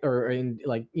drag or in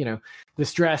like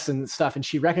this dress and stuff, and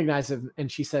she recognizes him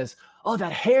and she says, "Oh,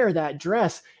 that hair, that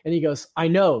dress," and he goes, "I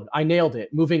know, I nailed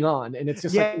it. Moving on." And it's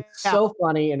just like it's so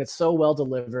funny and it's so well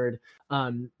delivered.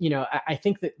 I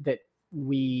think that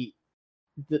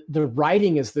the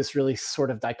writing is this really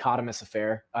sort of dichotomous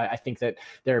affair. I think that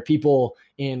there are people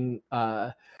in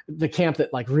the camp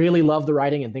that like really love the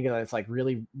writing and think that it's like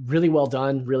really, really well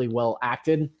done, really well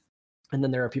acted. And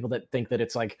then there are people that think that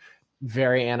it's like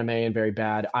very anime and very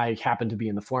bad. I happen to be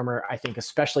in the former. I think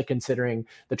especially considering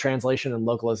the translation and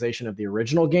localization of the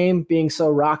original game being so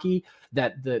rocky,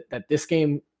 that this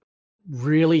game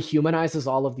really humanizes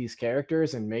all of these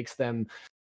characters and makes them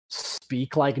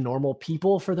speak like normal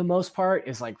people for the most part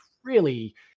is like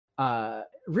really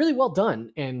really well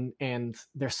done. And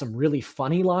there's some really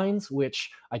funny lines which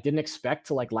I didn't expect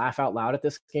to like laugh out loud at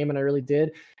this game, and I really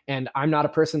did. And I'm not a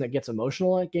person that gets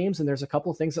emotional at games, and there's a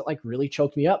couple of things that like really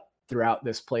choked me up throughout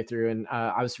this playthrough. And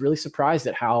I was really surprised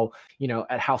at how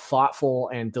thoughtful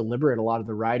and deliberate a lot of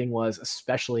the writing was,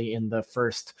 especially in the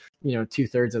first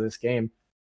 2/3 of this game.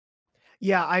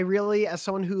 Yeah, I really, as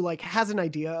someone who like has an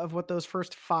idea of what those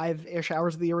first 5-ish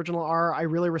hours of the original are, I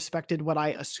really respected what I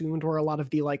assumed were a lot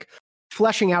of the like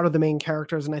fleshing out of the main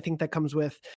characters, and I think that comes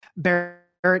with Barrett,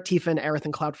 Tifa, and Aerith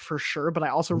and Cloud for sure. But I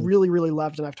also really, really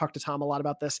loved, and I've talked to Tom a lot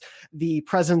about this, the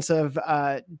presence of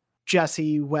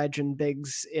Jessie, Wedge, and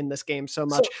Biggs in this game so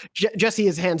much. Jessie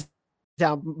is hands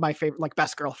down my favorite, like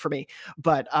best girl for me.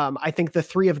 But I think the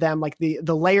three of them, like the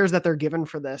layers that they're given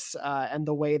for this and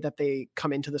the way that they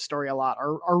come into the story a lot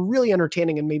are really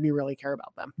entertaining and made me really care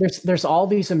about them. There's all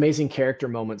these amazing character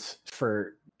moments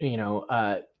for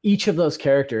each of those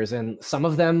characters, and some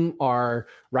of them are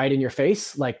right in your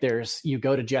face. Like you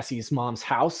go to Jessie's mom's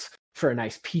house for a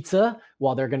nice pizza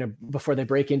before they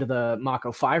break into the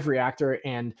Mako 5 reactor,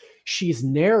 and she's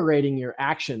narrating your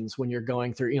actions when you're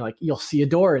going through, you'll see a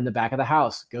door in the back of the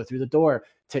house, go through the door,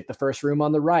 take the first room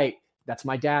on the right. That's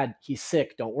my dad. He's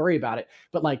sick. Don't worry about it.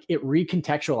 But like it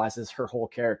recontextualizes her whole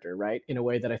character, right? In a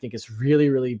way that I think is really,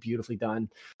 really beautifully done.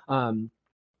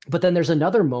 But then there's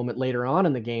another moment later on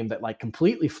in the game that like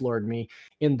completely floored me,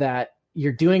 in that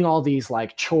you're doing all these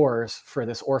like chores for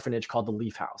this orphanage called the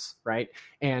Leaf House, right?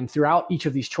 And throughout each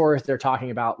of these chores, they're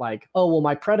talking about like, oh, well,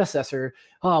 my predecessor,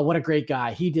 oh, what a great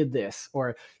guy. He did this,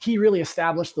 or he really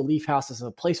established the Leaf House as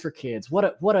a place for kids. What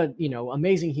a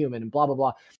amazing human, and blah, blah,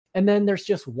 blah. And then there's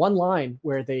just one line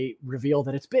where they reveal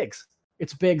that it's Biggs.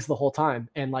 It's Biggs the whole time.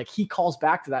 And like he calls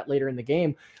back to that later in the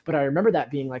game. But I remember that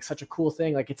being like such a cool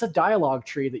thing. Like it's a dialogue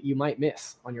tree that you might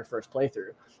miss on your first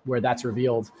playthrough where that's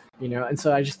revealed, And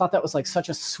so I just thought that was like such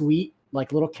a sweet,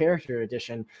 like little character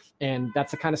addition. And that's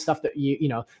the kind of stuff that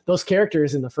those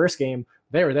characters in the first game,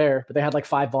 they were there, but they had like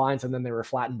 5 lines and then they were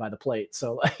flattened by the plate.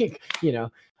 So like,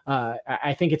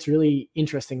 I think it's really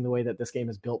interesting the way that this game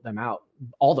has built them out.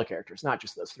 All the characters, not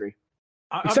just those 3.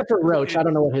 Except for Roach. I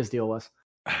don't know what his deal was.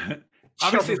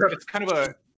 Obviously,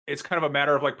 it's kind of a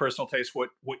matter of like personal taste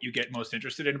what you get most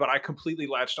interested in. But I completely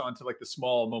latched on to like the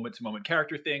small moment to moment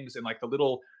character things and like the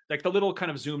little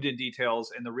kind of zoomed in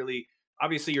details, and the really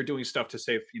obviously you're doing stuff to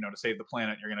save the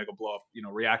planet. You're gonna go blow up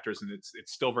reactors, and it's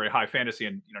still very high fantasy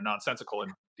and nonsensical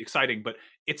and exciting. But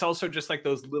it's also just like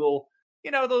those little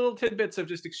the little tidbits of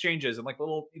just exchanges and like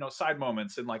little side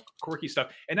moments and like quirky stuff.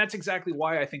 And that's exactly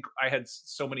why I think I had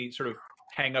so many sort of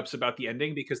hang-ups about the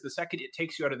ending, because the second it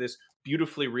takes you out of this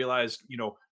beautifully realized,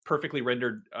 perfectly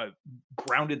rendered,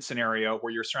 grounded scenario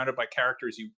where you're surrounded by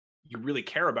characters you really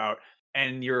care about,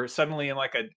 and you're suddenly in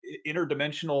like a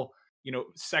interdimensional,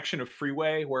 section of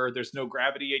freeway where there's no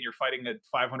gravity and you're fighting a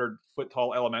 500-foot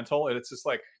tall elemental, and it's just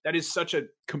like that is such a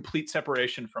complete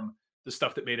separation from the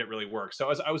stuff that made it really work.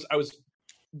 So I was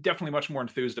definitely much more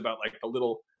enthused about like the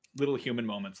little human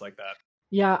moments like that.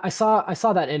 Yeah, I saw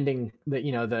that ending, that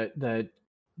the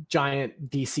giant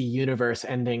DC universe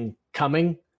ending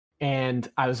coming, and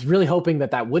I was really hoping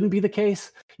that wouldn't be the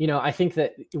case. I think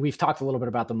that we've talked a little bit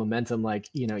about the momentum. Like,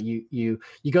 you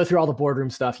go through all the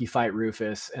boardroom stuff, you fight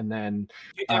Rufus, and then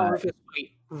Rufus fight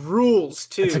rules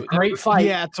too. It's a great fight.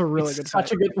 Yeah, it's a really good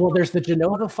fight. Well, there's the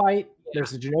Genova fight. Yeah.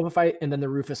 There's the Genova fight, and then the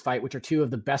Rufus fight, which are 2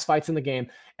 of the best fights in the game.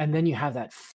 And then you have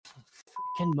that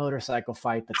freaking motorcycle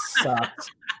fight that sucks.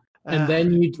 And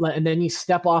then you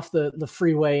step off the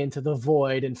freeway into the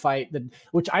void and fight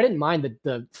which I didn't mind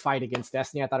the fight against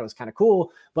Destiny. I thought it was kind of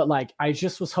cool, but like I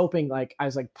just was hoping, like I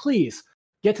was like, please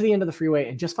get to the end of the freeway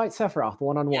and just fight Sephiroth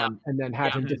one-on-one, and then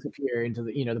have him disappear into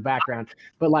the background.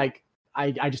 But like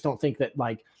I just don't think that,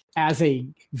 like, as a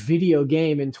video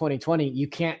game in 2020, you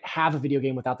can't have a video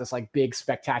game without this like big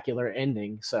spectacular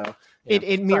ending. So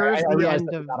it mirrors the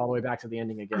end of, not all the way back to the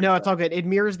ending again. No, it's all good. It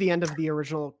mirrors the end of the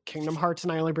original Kingdom Hearts,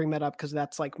 and I only bring that up because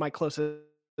that's like my closest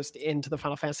into the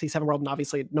Final Fantasy VII world, and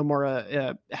obviously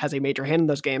Nomura has a major hand in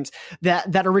those games.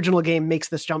 That original game makes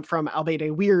this jump from, albeit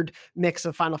a weird mix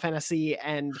of Final Fantasy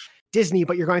and Disney,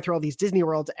 but you're going through all these Disney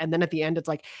worlds, and then at the end it's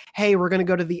like, hey, we're going to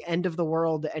go to the end of the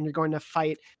world and you're going to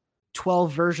fight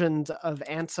 12 versions of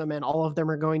Ansem, and all of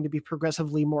them are going to be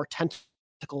progressively more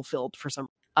tentacle filled for some.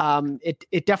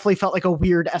 It definitely felt like a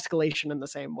weird escalation in the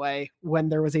same way when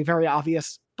there was a very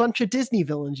obvious bunch of Disney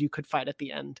villains you could fight at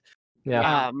the end.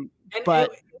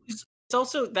 But it's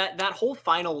also that whole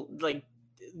final, like,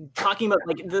 talking about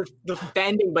like the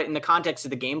ending, but in the context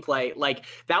of the gameplay, like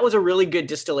that was a really good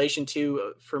distillation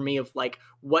too for me of like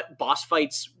what boss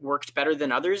fights worked better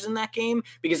than others in that game,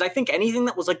 because I think anything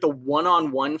that was like the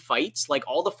one-on-one fights, like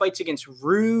all the fights against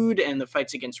Rude and the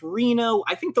fights against Reno,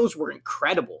 I think those were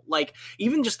incredible. Like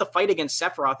even just the fight against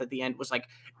Sephiroth at the end was like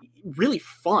really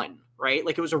fun, right?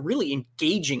 Like it was a really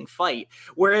engaging fight,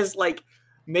 whereas like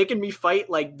making me fight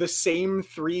like the same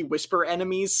 3 Whisper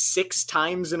enemies 6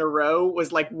 times in a row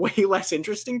was like way less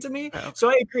interesting to me. So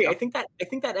I agree. I think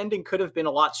that ending could have been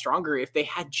a lot stronger if they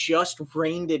had just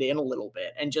reined it in a little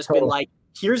bit and just been like,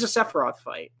 here's a Sephiroth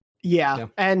fight. Yeah.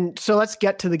 And so let's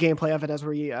get to the gameplay of it as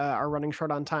we are running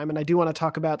short on time. And I do want to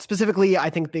talk about specifically,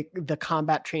 I think the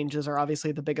combat changes are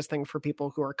obviously the biggest thing for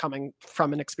people who are coming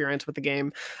from an experience with the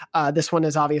game. This one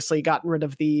has obviously gotten rid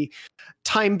of the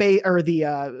time-based or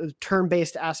the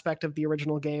turn-based aspect of the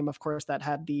original game. Of course, that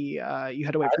had the you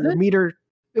had to wait for your meter.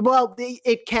 Well,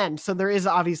 it can. So there is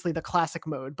obviously the classic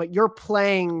mode, but you're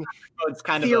playing. It's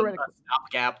kind of a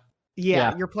stopgap.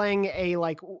 Yeah, you're playing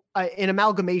an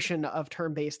amalgamation of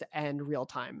turn-based and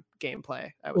real-time gameplay,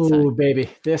 I would say. Ooh, baby.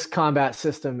 This combat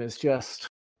system is just...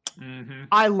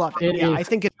 I love it. I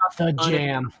think it's the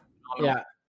jam. Yeah.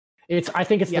 I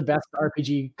think it's the best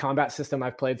RPG combat system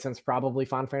I've played since probably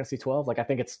Final Fantasy 12. Like, I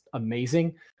think it's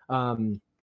amazing.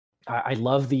 I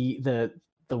love the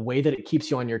way that it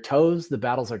keeps you on your toes. The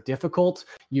battles are difficult.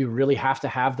 You really have to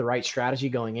have the right strategy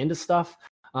going into stuff.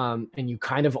 And you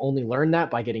kind of only learn that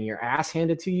by getting your ass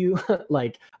handed to you.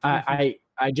 Like I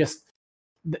just,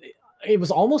 it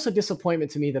was almost a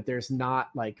disappointment to me that there's not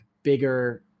like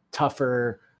bigger,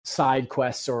 tougher side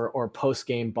quests or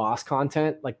post-game boss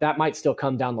content. Like that might still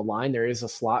come down the line. There is a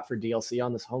slot for DLC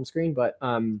on this home screen, but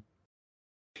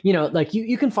like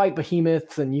you can fight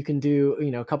behemoths and you can do,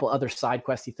 a couple other side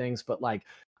questy things, but like,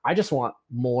 I just want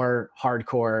more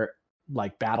hardcore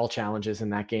like battle challenges in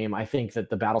that game. I think that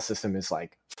the battle system is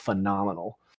like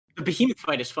phenomenal. The behemoth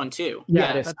fight is fun too.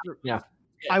 Yeah, it is. Yeah.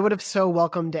 I would have so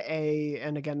welcomed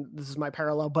and again, this is my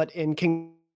parallel, but in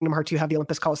Kingdom Hearts, you have the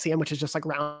Olympus Coliseum, which is just like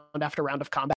round after round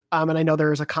of combat. And I know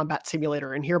there's a combat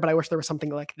simulator in here, but I wish there was something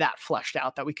like that fleshed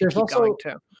out that we could keep going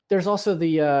to. There's also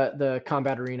the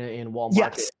combat arena in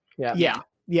Walmart. Yes.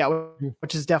 Yeah,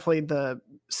 which is definitely the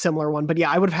similar one. But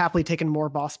yeah, I would have happily taken more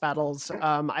boss battles.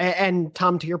 And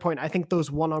Tom, to your point, I think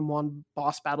those one-on-one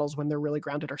boss battles, when they're really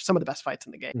grounded, are some of the best fights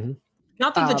in the game. Mm-hmm.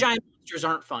 Not that the giant monsters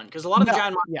aren't fun, because a lot of the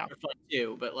giant monsters are fun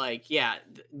too. But like,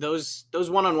 those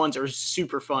one-on-ones are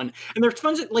super fun, and they're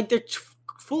fun. Like they're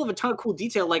full of a ton of cool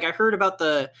detail. Like I heard about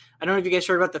I don't know if you guys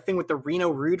heard about the thing with the Reno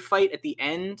Rude fight at the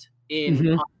end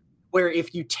in where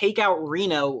if you take out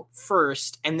Reno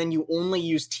first and then you only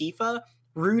use Tifa,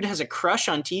 Rude has a crush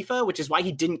on Tifa, which is why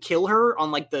he didn't kill her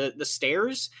on like the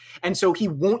stairs. And so he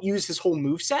won't use his whole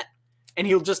moveset. And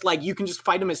he'll just like, you can just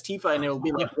fight him as Tifa and it'll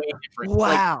be like way different.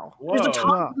 Wow. Like, there's a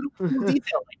ton of cool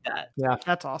detail like that. Yeah.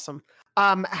 That's awesome.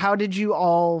 How did you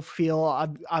all feel,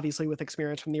 obviously with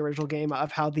experience from the original game,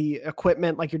 of how the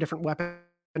equipment, like your different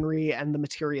weaponry and the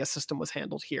materia system was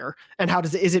handled here? And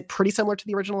is it pretty similar to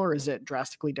the original, or is it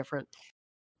drastically different?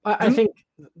 I think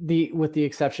with the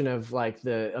exception of like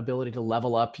the ability to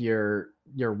level up your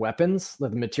weapons, the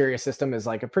materia system is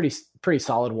like a pretty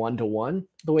solid 1-to-1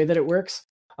 the way that it works.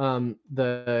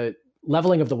 The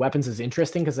leveling of the weapons is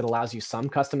interesting because it allows you some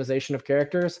customization of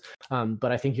characters.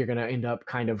 But I think you're going to end up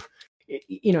kind of,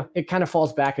 it kind of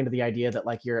falls back into the idea that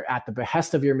like you're at the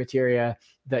behest of your materia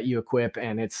that you equip,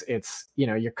 and it's you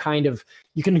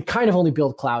can kind of only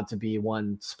build Cloud to be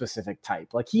one specific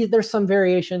type. Like there's some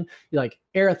variation. Like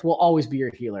Aerith will always be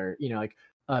your healer. Like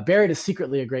Barret is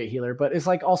secretly a great healer, but is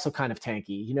like also kind of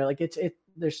tanky. You know, like it's a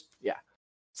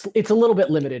little bit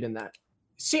limited in that.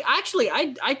 See, actually,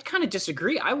 I kind of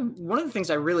disagree. One of the things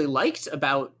I really liked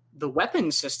about the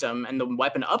weapon system and the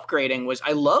weapon upgrading was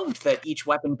I loved that each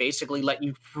weapon basically let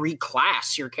you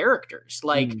reclass your characters.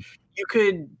 Like you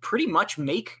could pretty much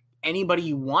make anybody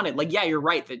you wanted. Like, yeah, you're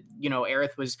right that, you know,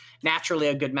 Aerith was naturally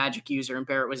a good magic user and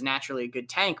Barret was naturally a good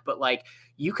tank, but like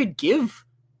you could give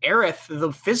Aerith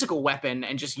the physical weapon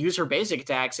and just use her basic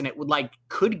attacks and it would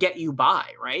could get you by,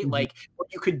 right? Like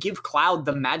you could give Cloud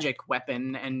the magic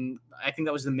weapon, and I think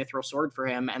that was the Mithril sword for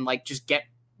him, and just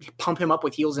pump him up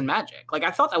with heals and magic. Like I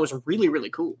thought that was really, really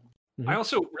cool. I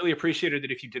also really appreciated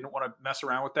that if you didn't want to mess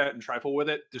around with that and trifle with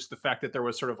it, just the fact that there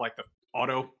was sort of like the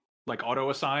auto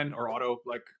assign or auto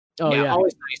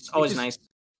always nice. Always nice.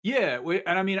 Yeah.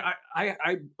 And I mean,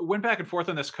 I went back and forth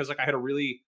on this because I had a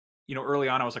really, early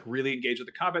on, I was really engaged with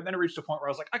the combat. And then it reached a point where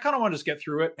I was like, I kind of want to just get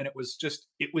through it. And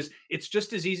it's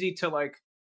just as easy to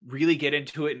really get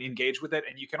into it and engage with it.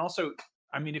 And you can also,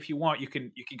 I mean, if you want, you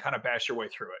can kind of bash your way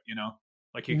through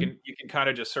it, you can kind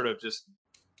of just sort of just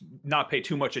not pay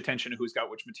too much attention to who's got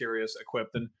which materials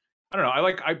equipped. And I don't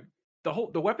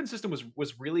know, the weapon system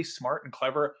was really smart and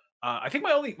clever. I think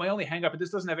my only hang up, and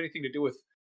this doesn't have anything to do with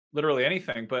literally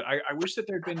anything, but I wish that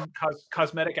there'd been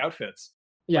cosmetic outfits.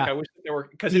 Yeah, I wish that there were,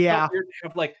 because it felt weird to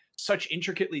have such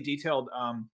intricately detailed,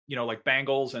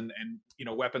 bangles and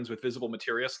weapons with visible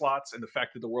materia slots, and the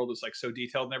fact that the world was so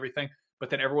detailed and everything, but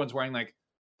then everyone's wearing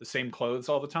the same clothes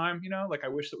all the time. I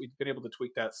wish that we'd been able to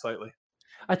tweak that slightly.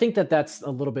 I think that that's a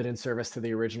little bit in service to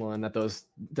the original, and that those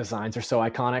designs are so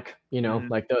iconic,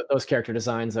 those character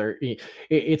designs are,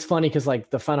 it's funny because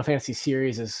the Final Fantasy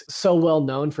series is so well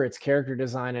known for its character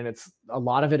design, and a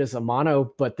lot of it is a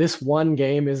mono, but this one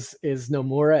game is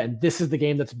Nomura, and this is the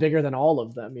game that's bigger than all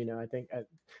of them. I think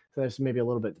there's maybe a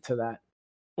little bit to that.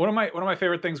 One of my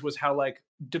favorite things was how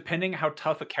depending how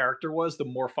tough a character was, the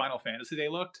more Final Fantasy they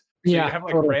looked. So you have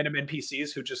totally. Random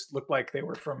NPCs who just look like they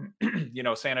were from,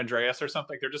 San Andreas or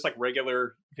something. They're just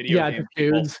regular video game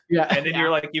dudes. Yeah. And then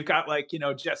you've got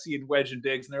Jesse and Wedge and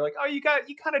Biggs, and they're like, oh, you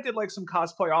kind of did some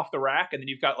cosplay off the rack. And then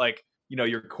you've got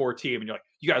your core team, and you're like,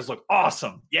 you guys look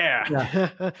awesome. Yeah.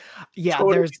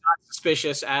 Totally there's not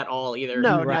suspicious at all either.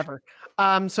 No, never.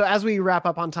 So as we wrap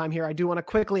up on time here, I do want to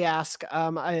quickly ask,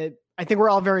 I think we're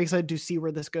all very excited to see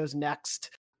where this goes next.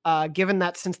 Given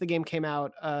that since the game came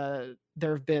out,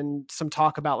 there have been some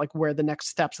talk about where the next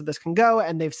steps of this can go,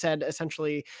 and they've said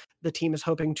essentially the team is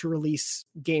hoping to release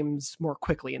games more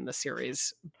quickly in the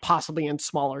series, possibly in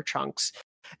smaller chunks.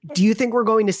 Do you think we're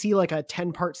going to see a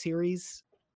 10-part series,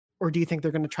 or do you think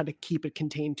they're going to try to keep it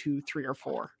contained to 3 or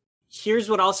 4? Here's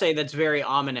what I'll say that's very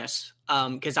ominous,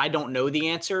 because I don't know the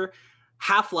answer.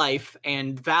 Half-Life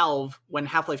and Valve, when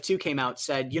Half-Life 2 came out,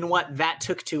 said, you know what, that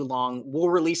took too long.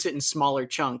 We'll release it in smaller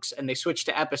chunks. And they switched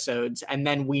to episodes. And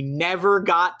then we never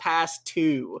got past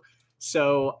 2.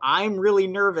 So I'm really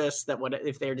nervous that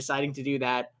if they're deciding to do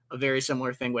that, a very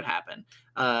similar thing would happen.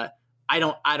 I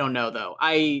don't know, though.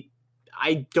 I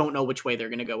don't know which way they're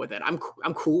going to go with it. I'm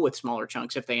cool with smaller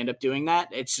chunks if they end up doing that.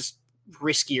 It's just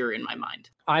riskier in my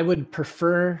mind. I would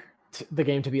prefer the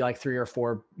game to be 3 or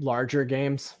 4 larger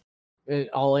games.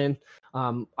 All in.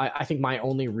 I think my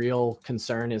only real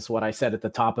concern is what I said at the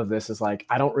top of this is I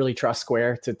don't really trust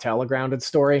Square to tell a grounded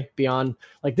story beyond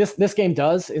this game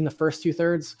does in the first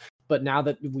 2/3, but now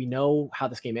that we know how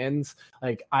this game ends,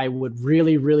 I would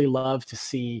really, really love to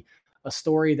see a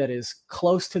story that is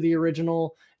close to the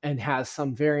original and has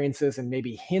some variances and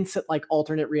maybe hints at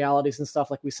alternate realities and stuff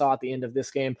like we saw at the end of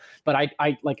this game. But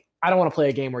I don't want to play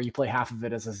a game where you play half of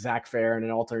it as a Zack Fair in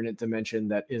an alternate dimension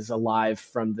that is alive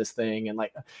from this thing. And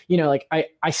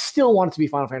I still want it to be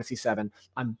Final Fantasy VII.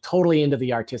 I'm totally into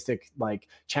the artistic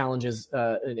challenges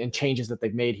and changes that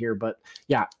they've made here. But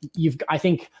yeah, I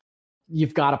think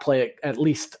you've got to play it at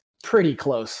least pretty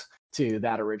close to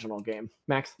that original game.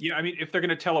 Max? Yeah, I mean, if they're going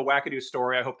to tell a wackadoo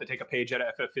story, I hope they take a page out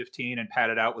of FF15 and pad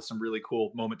it out with some really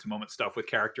cool moment-to-moment stuff with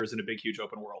characters in a big, huge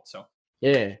open world. So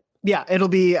yeah, it'll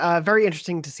be very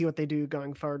interesting to see what they do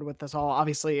going forward with this all.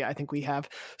 Obviously, I think we have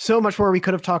so much more we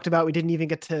could have talked about. We didn't even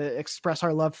get to express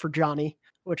our love for Johnny,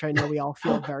 which I know we all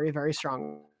feel very, very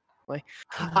strongly.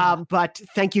 But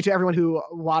thank you to everyone who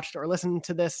watched or listened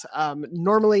to this.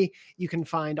 Normally, you can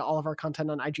find all of our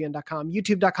content on IGN.com,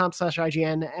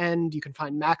 YouTube.com/IGN, and you can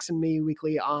find Max and me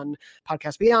weekly on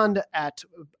Podcast Beyond at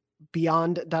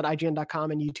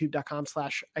beyond.ign.com and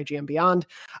youtube.com/IGN Beyond.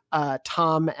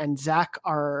 Tom and Zach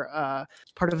are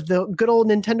part of the good old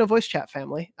Nintendo voice chat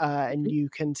family, and you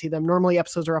can see them. Normally,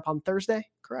 episodes are up on Thursday,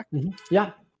 correct? Mm-hmm.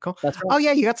 Yeah. Cool. That's right. Oh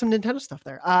yeah, you got some Nintendo stuff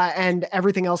there. And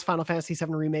everything else Final Fantasy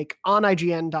VII Remake on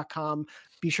IGN.com.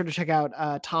 Be sure to check out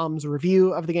Tom's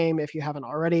review of the game if you haven't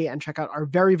already, and check out our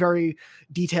very, very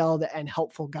detailed and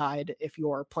helpful guide if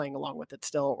you're playing along with it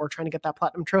still or trying to get that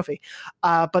platinum trophy.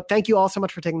 But thank you all so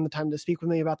much for taking the time to speak with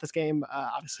me about this game.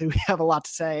 Obviously, we have a lot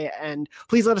to say, and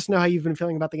please let us know how you've been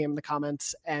feeling about the game in the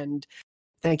comments. And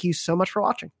thank you so much for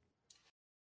watching.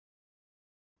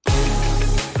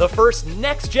 The first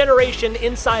next-generation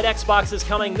Inside Xbox is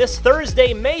coming this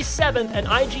Thursday, May 7th, and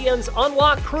IGN's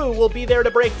Unlock crew will be there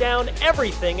to break down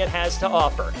everything it has to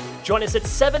offer. Join us at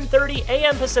 7:30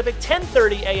 a.m. Pacific,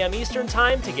 10:30 a.m. Eastern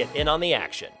Time to get in on the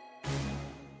action.